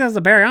I don't think that's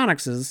the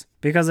Baryonyxes,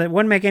 because it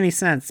wouldn't make any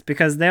sense,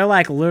 because they're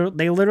like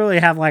they literally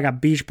have like a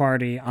beach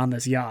party on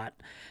this yacht,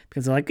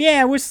 because they're like,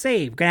 yeah, we're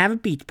safe, gonna have a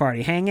beach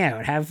party, hang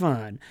out, have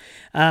fun.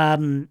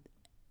 And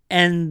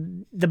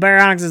the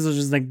Baryonyxes was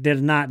just like,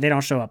 they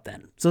don't show up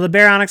then. So the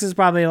Baryonyxes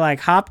probably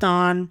like hopped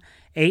on,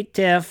 ate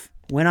Tiff,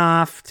 went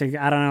off to,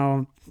 I don't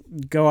know,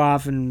 go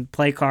off and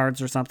play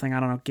cards or something.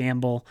 I don't know,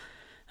 gamble.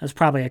 There's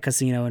probably a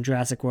casino in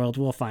Jurassic World.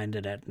 We'll find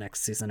it at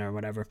next season or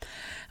whatever.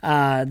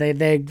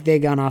 They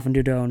gone off and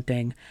do their own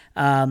thing.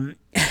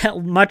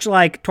 Much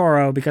like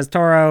Toro, because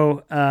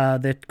Toro,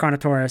 the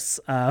Carnotaurus,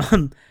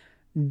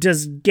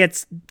 just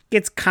gets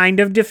kind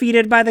of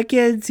defeated by the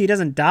kids. He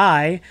doesn't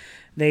die.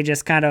 They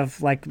just kind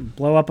of like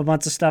blow up a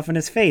bunch of stuff in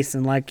his face,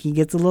 and like he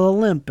gets a little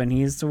limp and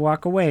he has to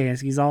walk away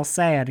as he's all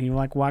sad. He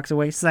like walks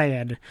away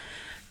sad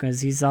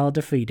because he's all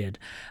defeated.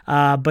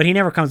 But he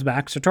never comes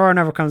back. So Toro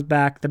never comes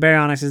back. The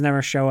Baryonyxes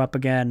never show up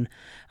again.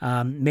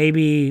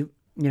 Maybe,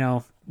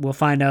 we'll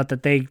find out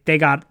that they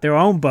got their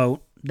own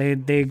boat.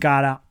 They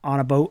got on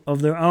a boat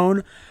of their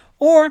own.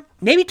 Or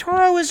maybe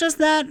Toro was just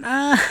that,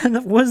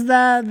 was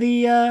that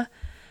the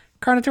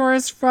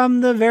Carnotaurus from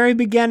the very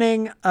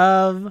beginning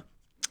of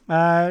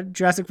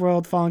Jurassic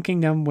World Fallen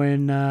Kingdom,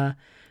 when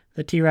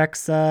the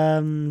T-Rex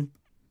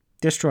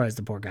destroys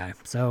the poor guy.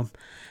 So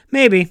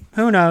maybe.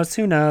 Who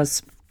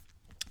knows?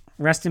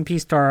 Rest in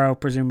peace, Toro,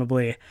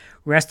 presumably.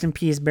 Rest in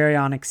peace,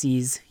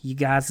 Baryonyxes. You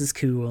guys is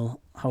cool.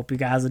 Hope you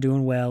guys are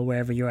doing well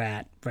wherever you're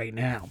at right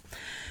now.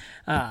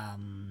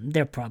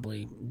 They're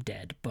probably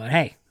dead, but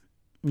hey,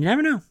 you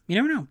never know.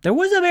 There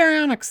was a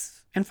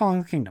Baryonyx in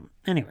Fallen Kingdom.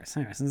 Anyways,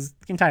 this is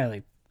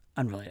entirely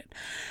unrelated.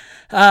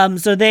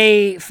 So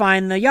they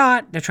find the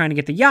yacht. They're trying to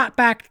get the yacht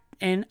back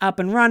and up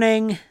and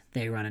running.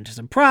 They run into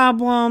some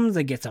problems.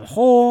 They get some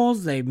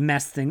holes. They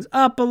mess things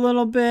up a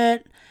little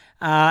bit.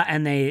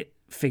 And they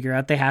figure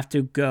out they have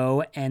to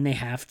go and they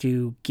have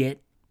to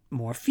get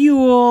more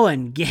fuel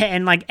and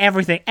like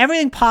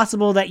everything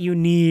possible that you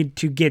need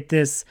to get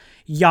this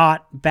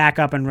yacht back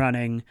up and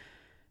running.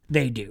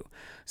 They do.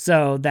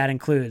 So that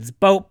includes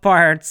boat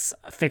parts,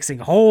 fixing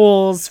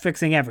holes,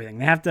 fixing everything.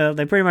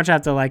 They pretty much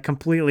have to like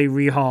completely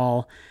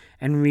rehaul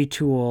and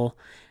retool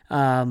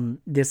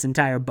this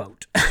entire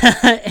boat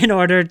in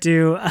order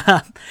to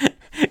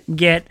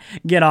get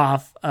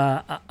off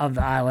of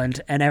the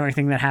island, and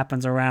everything that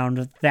happens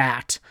around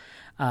that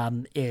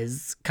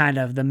is kind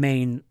of the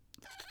main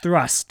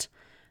thrust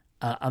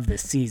of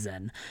this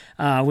season,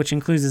 which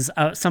includes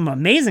some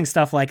amazing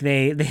stuff. Like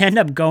they end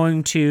up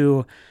going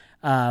to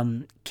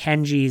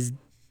Kenji's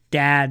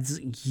dad's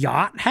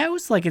yacht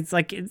house.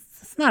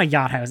 It's not a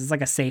yacht house, it's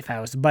like a safe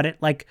house, but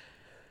it's like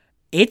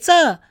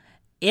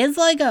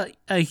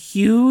a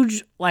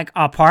huge like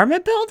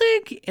apartment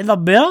building in the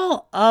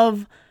middle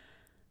of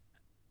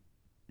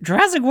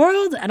Jurassic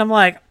World, and I'm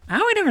like, how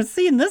have I never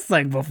seen this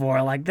thing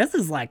before? Like, this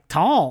is like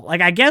tall.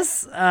 Like, I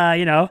guess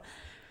the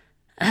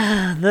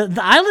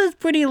island's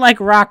pretty like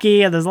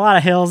rocky, and there's a lot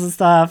of hills and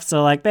stuff,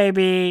 so like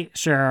maybe,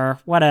 sure,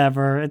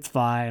 whatever, it's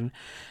fine.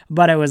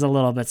 But it was a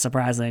little bit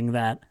surprising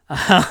that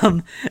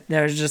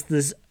there's just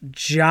this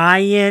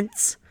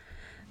giant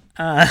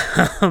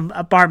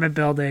apartment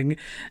building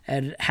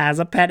and has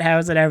a pet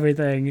house and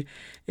everything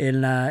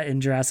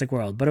in Jurassic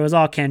World. But it was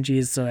all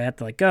Kenji's, so they have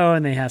to like go,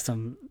 and they have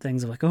some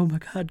things of like, oh my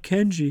god,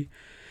 Kenji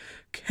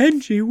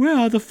Kenji, where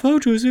are the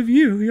photos of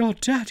you? Your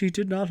daddy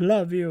did not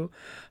love you.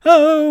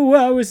 Oh,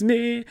 woe is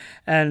me.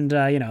 And,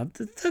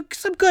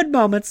 some good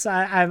moments.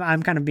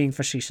 I'm kind of being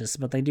facetious,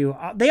 but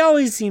they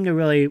always seem to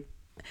really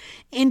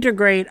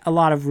integrate a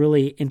lot of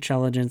really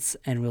intelligence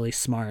and really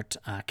smart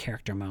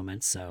character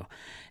moments. So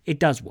it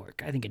does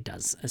work. I think it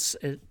does.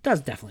 It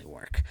does definitely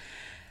work.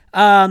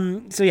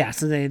 So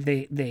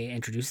they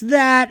introduce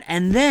that,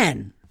 and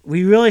then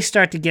we really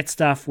start to get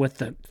stuff with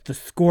the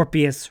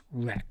Scorpius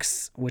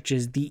Rex, which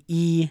is the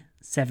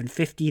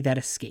E750 that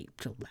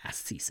escaped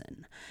last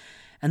season.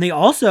 And we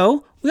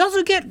also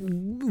get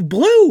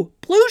Blue.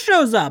 Blue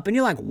shows up, and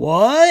you're like,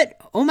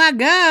 what? Oh my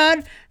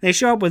God. They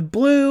show up with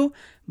Blue.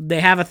 They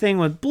have a thing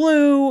with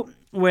Blue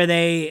where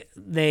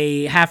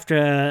they have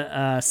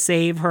to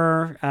save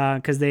her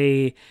because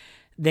they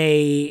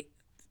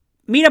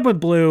meet up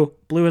with Blue.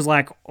 Blue is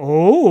like,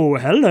 oh,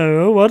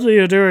 hello, what are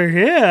you doing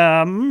here?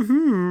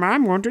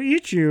 I'm going to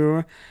eat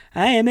you.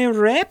 I am a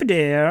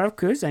raptor. Of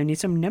course, I need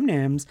some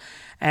num-nums.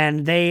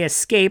 And they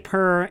escape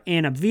her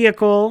in a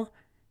vehicle.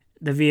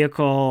 The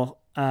vehicle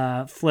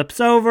flips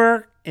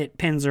over. It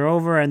pins her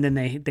over, and then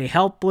they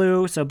help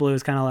Blue. So Blue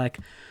is kind of like,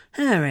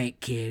 all right,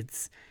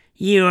 kids,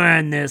 you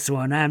earned this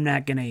one. I'm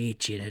not going to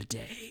eat you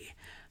today.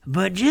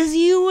 But just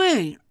you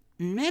wait.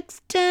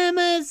 Next time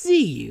I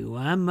see you,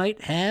 I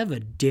might have a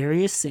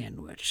Darius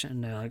sandwich.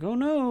 And they're like, oh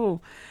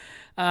no.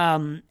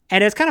 And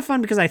it's kind of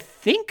fun because I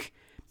think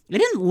it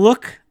didn't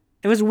look,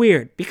 it was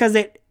weird because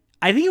I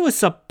think it was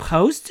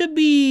supposed to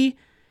be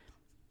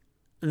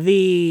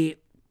the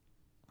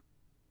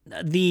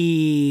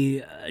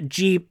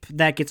Jeep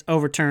that gets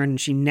overturned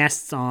and she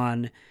nests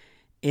on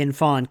in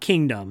Fallen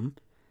Kingdom.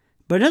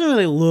 But it doesn't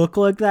really look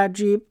like that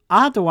Jeep.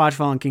 I'll have to watch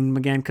Fallen Kingdom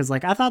again because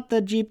I thought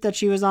the Jeep that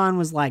she was on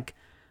was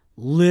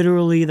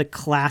literally the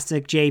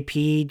classic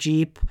JP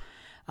Jeep.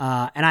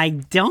 And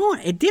it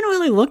didn't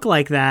really look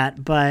like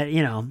that, but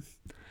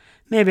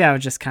maybe I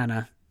was just kind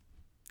of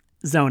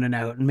zoning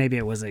out and maybe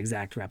it was an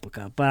exact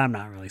replica, but I'm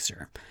not really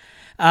sure.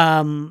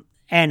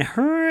 And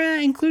her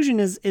inclusion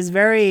is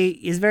very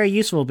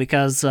useful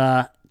because,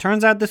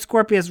 turns out the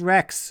Scorpius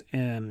Rex,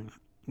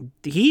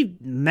 he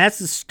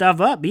messes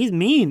stuff up. He's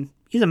mean.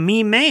 He's a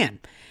mean man.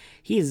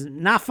 He's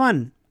not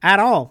fun at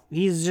all.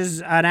 He's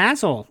just an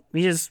asshole.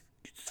 He just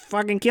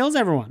fucking kills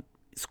everyone.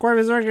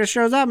 Scorpius Rex just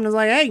shows up and is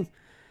like, hey,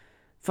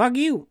 fuck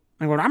you.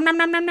 And go, nom, nom,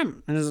 nom, nom,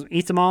 nom, and just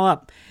eats them all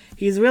up.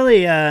 He's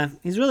really a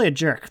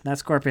jerk. That's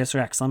Scorpius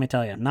Rex, let me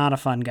tell you. Not a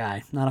fun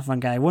guy.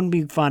 Wouldn't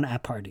be fun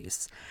at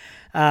parties.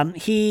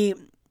 He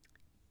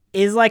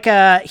is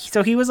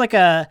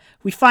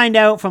we find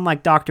out from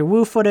Doctor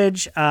Wu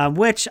footage,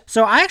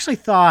 so I actually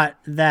thought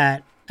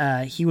that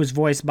he was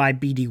voiced by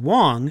BD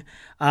Wong,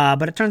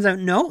 but it turns out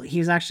no, he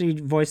was actually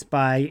voiced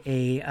by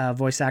a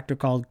voice actor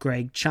called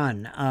Greg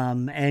Chun,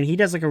 and he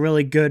does a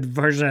really good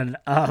version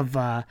of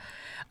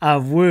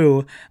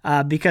Wu,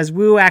 because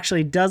Wu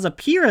actually does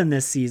appear in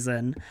this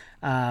season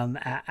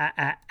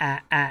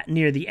at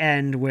near the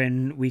end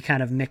when we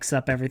kind of mix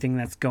up everything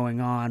that's going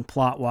on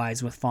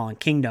plot-wise with Fallen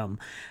Kingdom,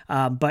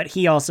 but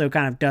he also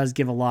kind of does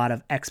give a lot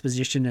of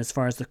exposition as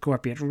far as the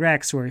Scorpius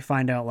Rex, where we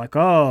find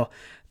out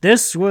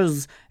this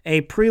was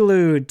a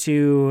prelude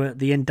to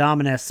the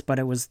Indominus, but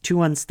it was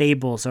too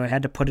unstable, so I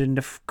had to put it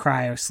into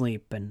cryo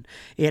sleep. And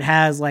it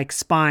has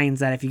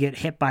spines that if you get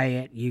hit by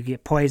it, you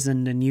get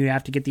poisoned and you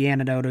have to get the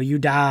antidote or you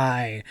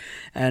die.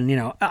 And,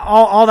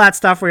 all that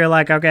stuff where you're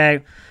like,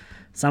 okay,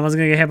 someone's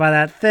going to get hit by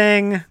that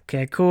thing.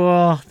 Okay,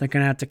 cool. They're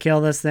going to have to kill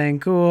this thing.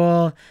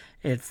 Cool.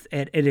 It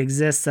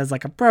exists as a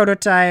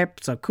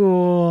prototype. So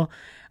cool.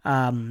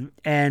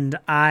 And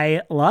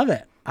I love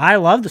it. I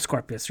love the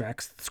Scorpius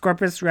Rex.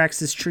 Scorpius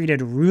Rex is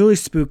treated really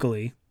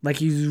spookily.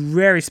 He's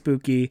very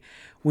spooky.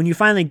 When you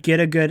finally get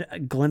a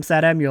good glimpse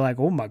at him, you're like,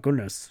 oh my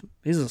goodness,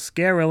 he's a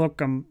scary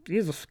looking.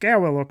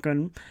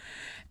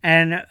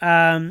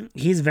 And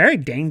he's very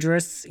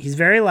dangerous. He's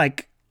very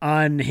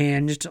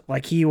unhinged.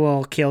 He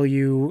will kill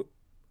you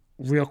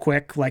real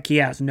quick. He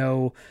has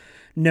no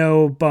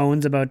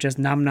bones about just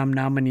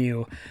numbing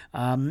you.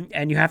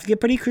 And you have to get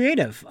pretty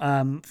creative.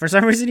 For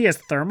some reason he has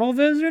thermal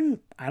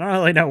vision. I don't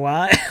really know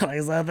why.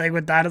 Is that thing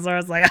with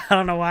dinosaurs? I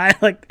don't know why.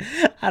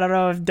 I don't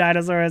know if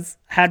dinosaurs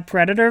had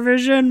predator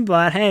vision,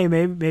 but hey,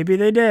 maybe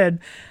they did.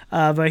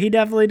 But he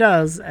definitely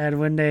does. And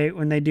when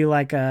they do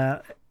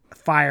a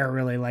fire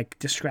really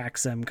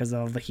distracts him because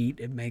of the heat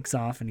it makes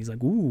off, and he's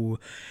like, ooh,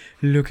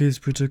 look, he's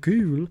pretty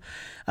cool.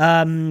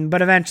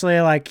 But eventually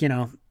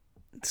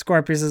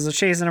Scorpius is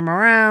chasing him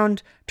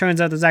around. Turns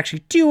out there's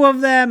actually two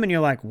of them, and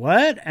you're like,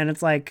 what? And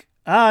it's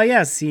oh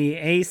yes, he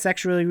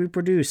asexually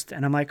reproduced.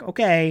 And I'm like,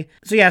 okay.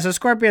 So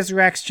Scorpius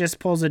Rex just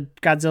pulls a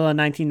Godzilla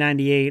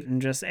 1998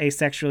 and just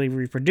asexually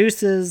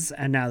reproduces,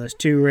 and now there's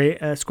two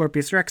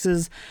Scorpius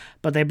Rexes,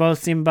 but they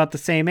both seem about the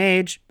same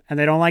age, and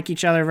they don't like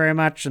each other very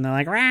much, and they're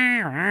like, rah,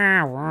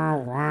 rah, rah,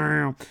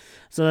 rah.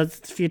 So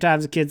that's a few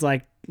times the kid's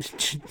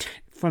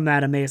from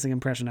that amazing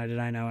impression I did,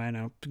 I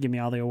know, give me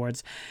all the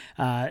awards,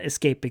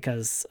 escape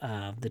because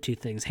the two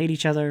things hate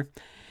each other.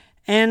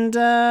 And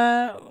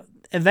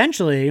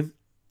eventually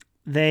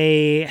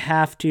they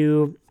have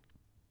to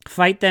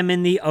fight them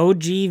in the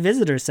OG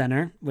Visitor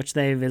Center, which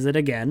they visit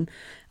again.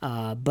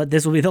 But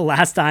this will be the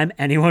last time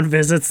anyone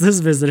visits this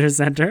Visitor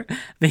Center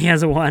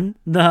because 1,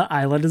 the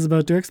island is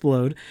about to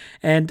explode,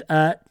 and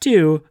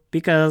 2,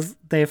 because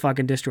they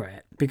fucking destroy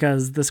it.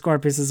 Because the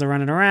Scorpiuses are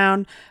running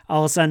around,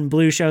 all of a sudden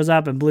Blue shows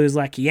up, and Blue's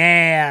like,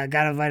 yeah,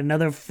 gotta fight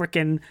another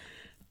freaking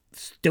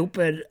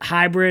stupid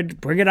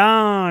hybrid, bring it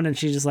on. And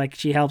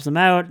she helps them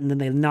out, and then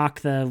they knock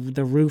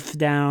the roof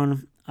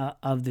down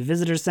of the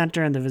visitor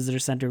center, and the visitor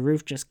center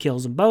roof just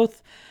kills them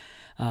both.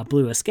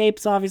 Blue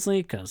escapes,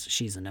 obviously, because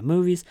she's in the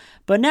movies.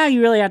 But now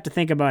you really have to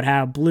think about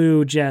how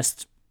Blue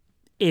just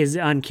is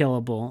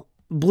unkillable.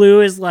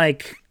 Blue is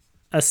like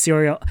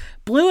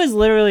Blue is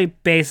literally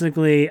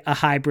basically a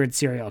hybrid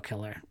serial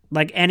killer.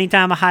 Like,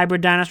 anytime a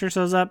hybrid dinosaur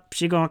shows up,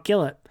 she gonna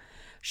kill it.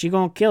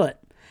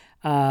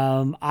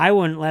 I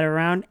wouldn't let her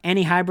around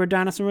any hybrid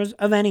dinosaurs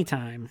of any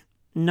time.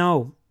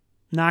 No,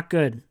 not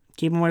good.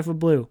 Keep them away from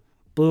Blue.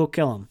 Blue will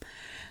kill them.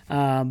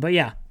 But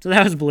yeah, so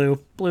that was Blue.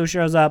 Blue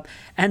shows up,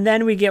 and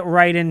then we get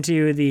right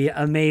into the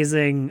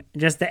amazing,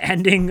 just the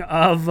ending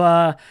of,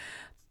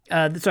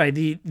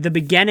 the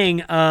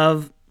beginning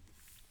of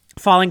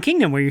Fallen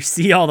Kingdom, where you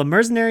see all the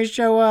mercenaries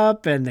show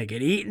up, and they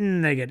get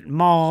eaten, they get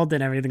mauled,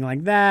 and everything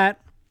like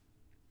that.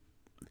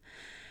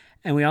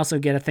 And we also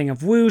get a thing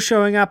of Wu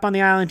showing up on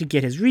the island to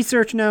get his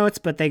research notes,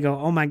 but they go,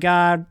 oh my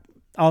god.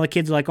 All the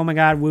kids are like, oh my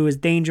god, Wu is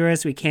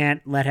dangerous. We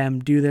can't let him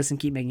do this and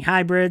keep making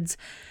hybrids.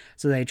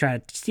 So they try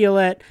to steal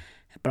it.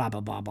 Blah,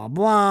 blah, blah, blah,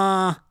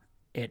 blah.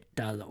 It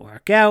doesn't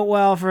work out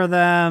well for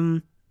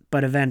them.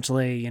 But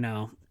eventually,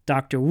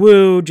 Dr.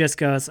 Wu just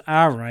goes,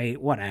 all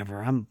right,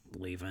 whatever, I'm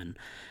leaving.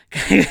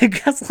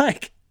 Because,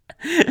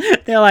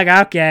 they're like,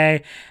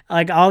 okay.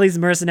 All these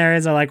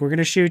mercenaries are like, we're going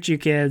to shoot you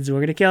kids. We're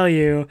going to kill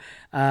you.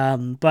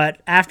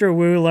 But after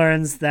Wu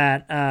learns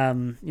that,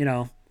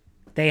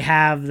 they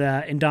have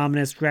the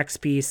Indominus Rex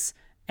piece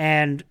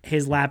and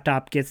his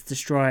laptop gets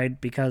destroyed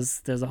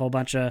because there's a whole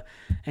bunch of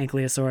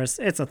Ankylosaurus.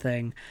 It's a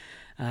thing.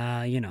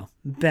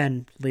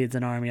 Ben leads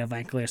an army of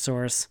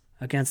Ankylosaurus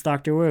against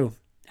Dr. Wu,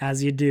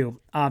 as you do,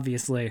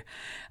 obviously.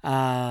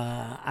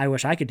 I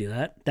wish I could do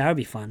that. That would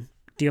be fun.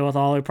 Deal with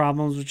all your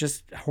problems with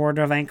just a horde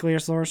of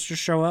Ankylosaurus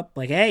just show up.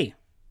 Like, hey,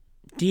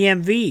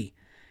 DMV,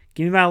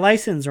 give me my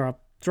license or I'll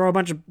throw a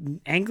bunch of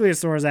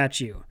Ankylosaurs at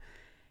you.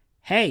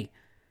 Hey,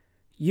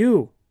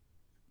 you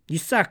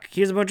suck.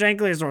 Here's a bunch of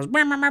Ankylosaurs.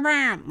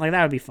 Like,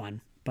 that would be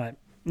fun. But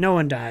no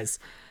one dies,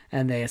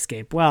 and they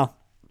escape. Well,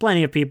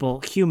 plenty of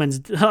people, humans,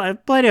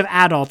 plenty of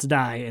adults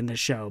die in this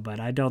show, but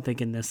I don't think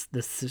in this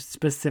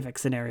specific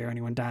scenario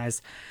anyone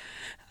dies.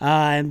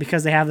 And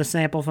because they have the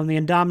sample from the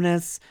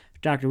Indominus,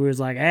 Dr.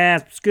 Wu's like,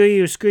 screw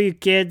you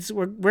kids.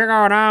 We're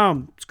going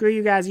home. Screw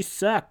you guys, you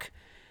suck.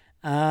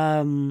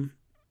 And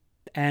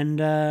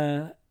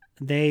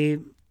they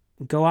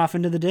go off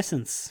into the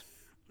distance.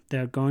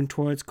 They're going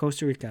towards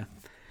Costa Rica.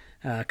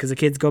 Because the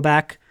kids go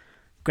back,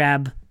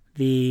 grab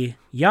the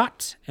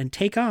yacht, and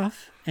take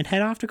off and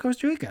head off to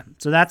Costa Rica.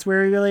 So that's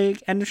where we really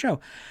end the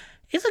show.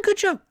 It's a good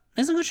show.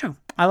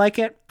 I like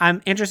it.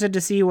 I'm interested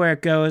to see where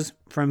it goes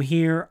from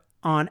here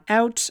on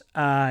out.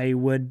 I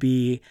would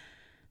be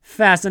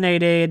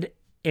fascinated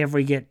if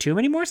we get too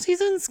many more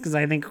seasons, because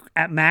I think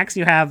at max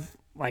you have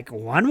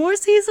one more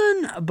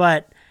season.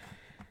 But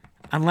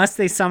unless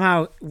they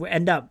somehow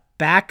end up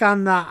back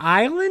on the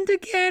island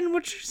again,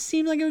 which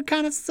seems like it would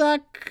kind of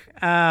suck.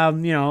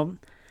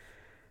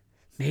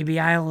 Maybe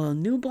Isle of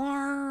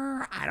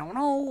Nublar. I don't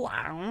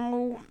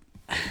know.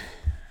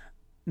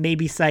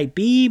 Maybe Site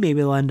B. Maybe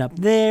they'll end up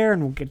there,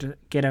 and we'll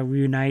get a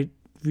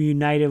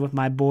reunited with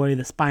my boy,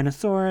 the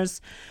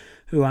Spinosaurus,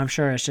 who I'm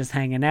sure is just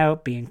hanging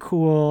out, being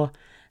cool.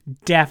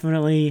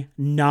 Definitely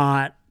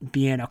not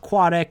being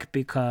aquatic,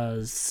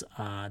 because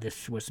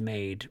this was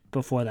made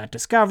before that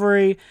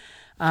discovery,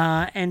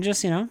 and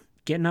just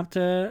getting up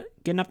to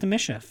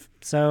mischief.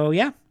 So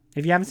yeah,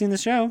 if you haven't seen the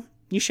show,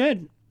 you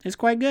should. It's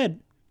quite good.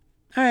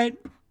 All right,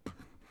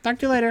 talk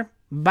to you later.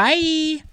 Bye.